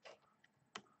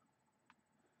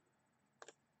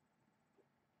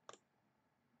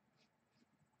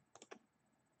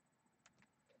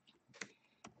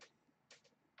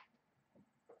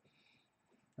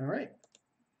 All right.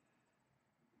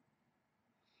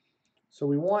 So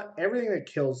we want everything that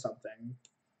kills something,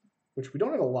 which we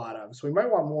don't have a lot of. So we might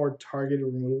want more targeted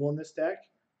removal in this deck.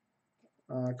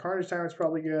 Carnage Tyrant's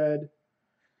probably good.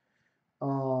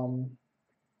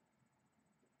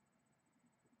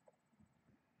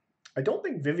 I don't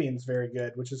think Vivian's very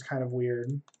good, which is kind of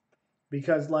weird.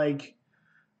 Because, like,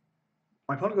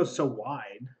 my opponent goes so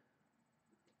wide.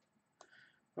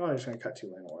 Oh, I'm just going to cut 2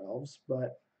 Llanowar Elves.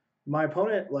 But my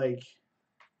opponent, like,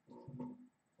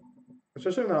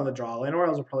 especially when they're on the draw, Llanowar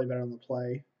Elves are probably better on the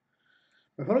play.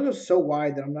 My opponent goes so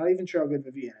wide that I'm not even sure how good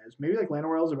Vivian is. Maybe, like,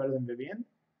 Llanowar Elves are better than Vivian.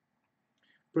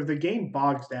 But if the game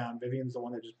bogs down, Vivian's the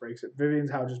one that just breaks it. Vivian's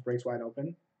how it just breaks wide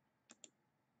open.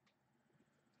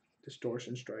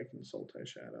 Distortion Strike and Sultai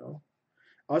Shadow.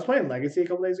 I was playing Legacy a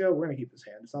couple days ago. We're going to keep this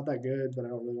hand. It's not that good, but I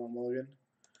don't really want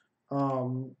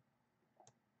Mulligan.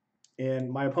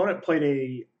 And my opponent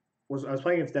played I was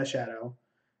playing against Death Shadow,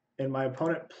 and my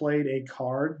opponent played a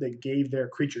card that gave their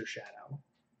creature Shadow.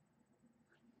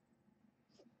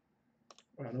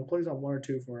 Wow, no plays on 1 or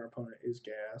 2 from our opponent is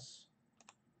gas.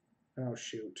 Oh,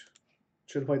 shoot.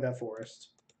 Should have played that Forest.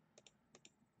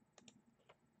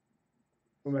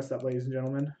 We messed up, ladies and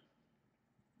gentlemen.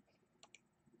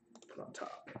 Put on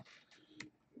top.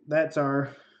 That's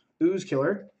our Ooze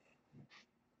Killer.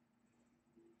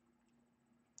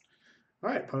 All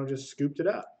right, opponent just scooped it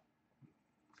up.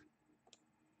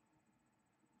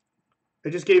 It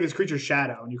just gave his creature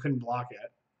shadow, and you couldn't block it.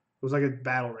 It was like a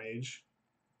battle rage.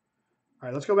 All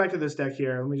right, let's go back to this deck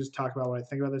here. Let me just talk about what I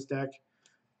think about this deck.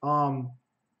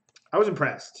 I was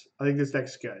impressed. I think this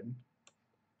deck's good.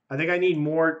 I think I need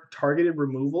more targeted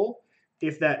removal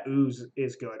if that ooze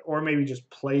is good, or maybe just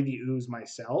play the ooze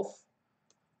myself.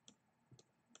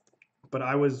 But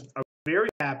I was very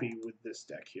happy with this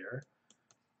deck here.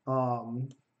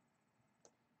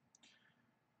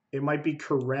 It might be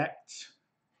correct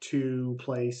to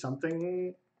play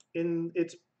something in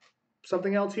its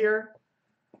something else here,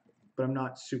 but I'm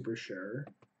not super sure.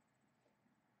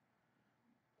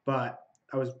 But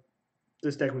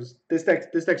this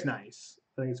deck's nice.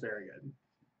 I think it's very good.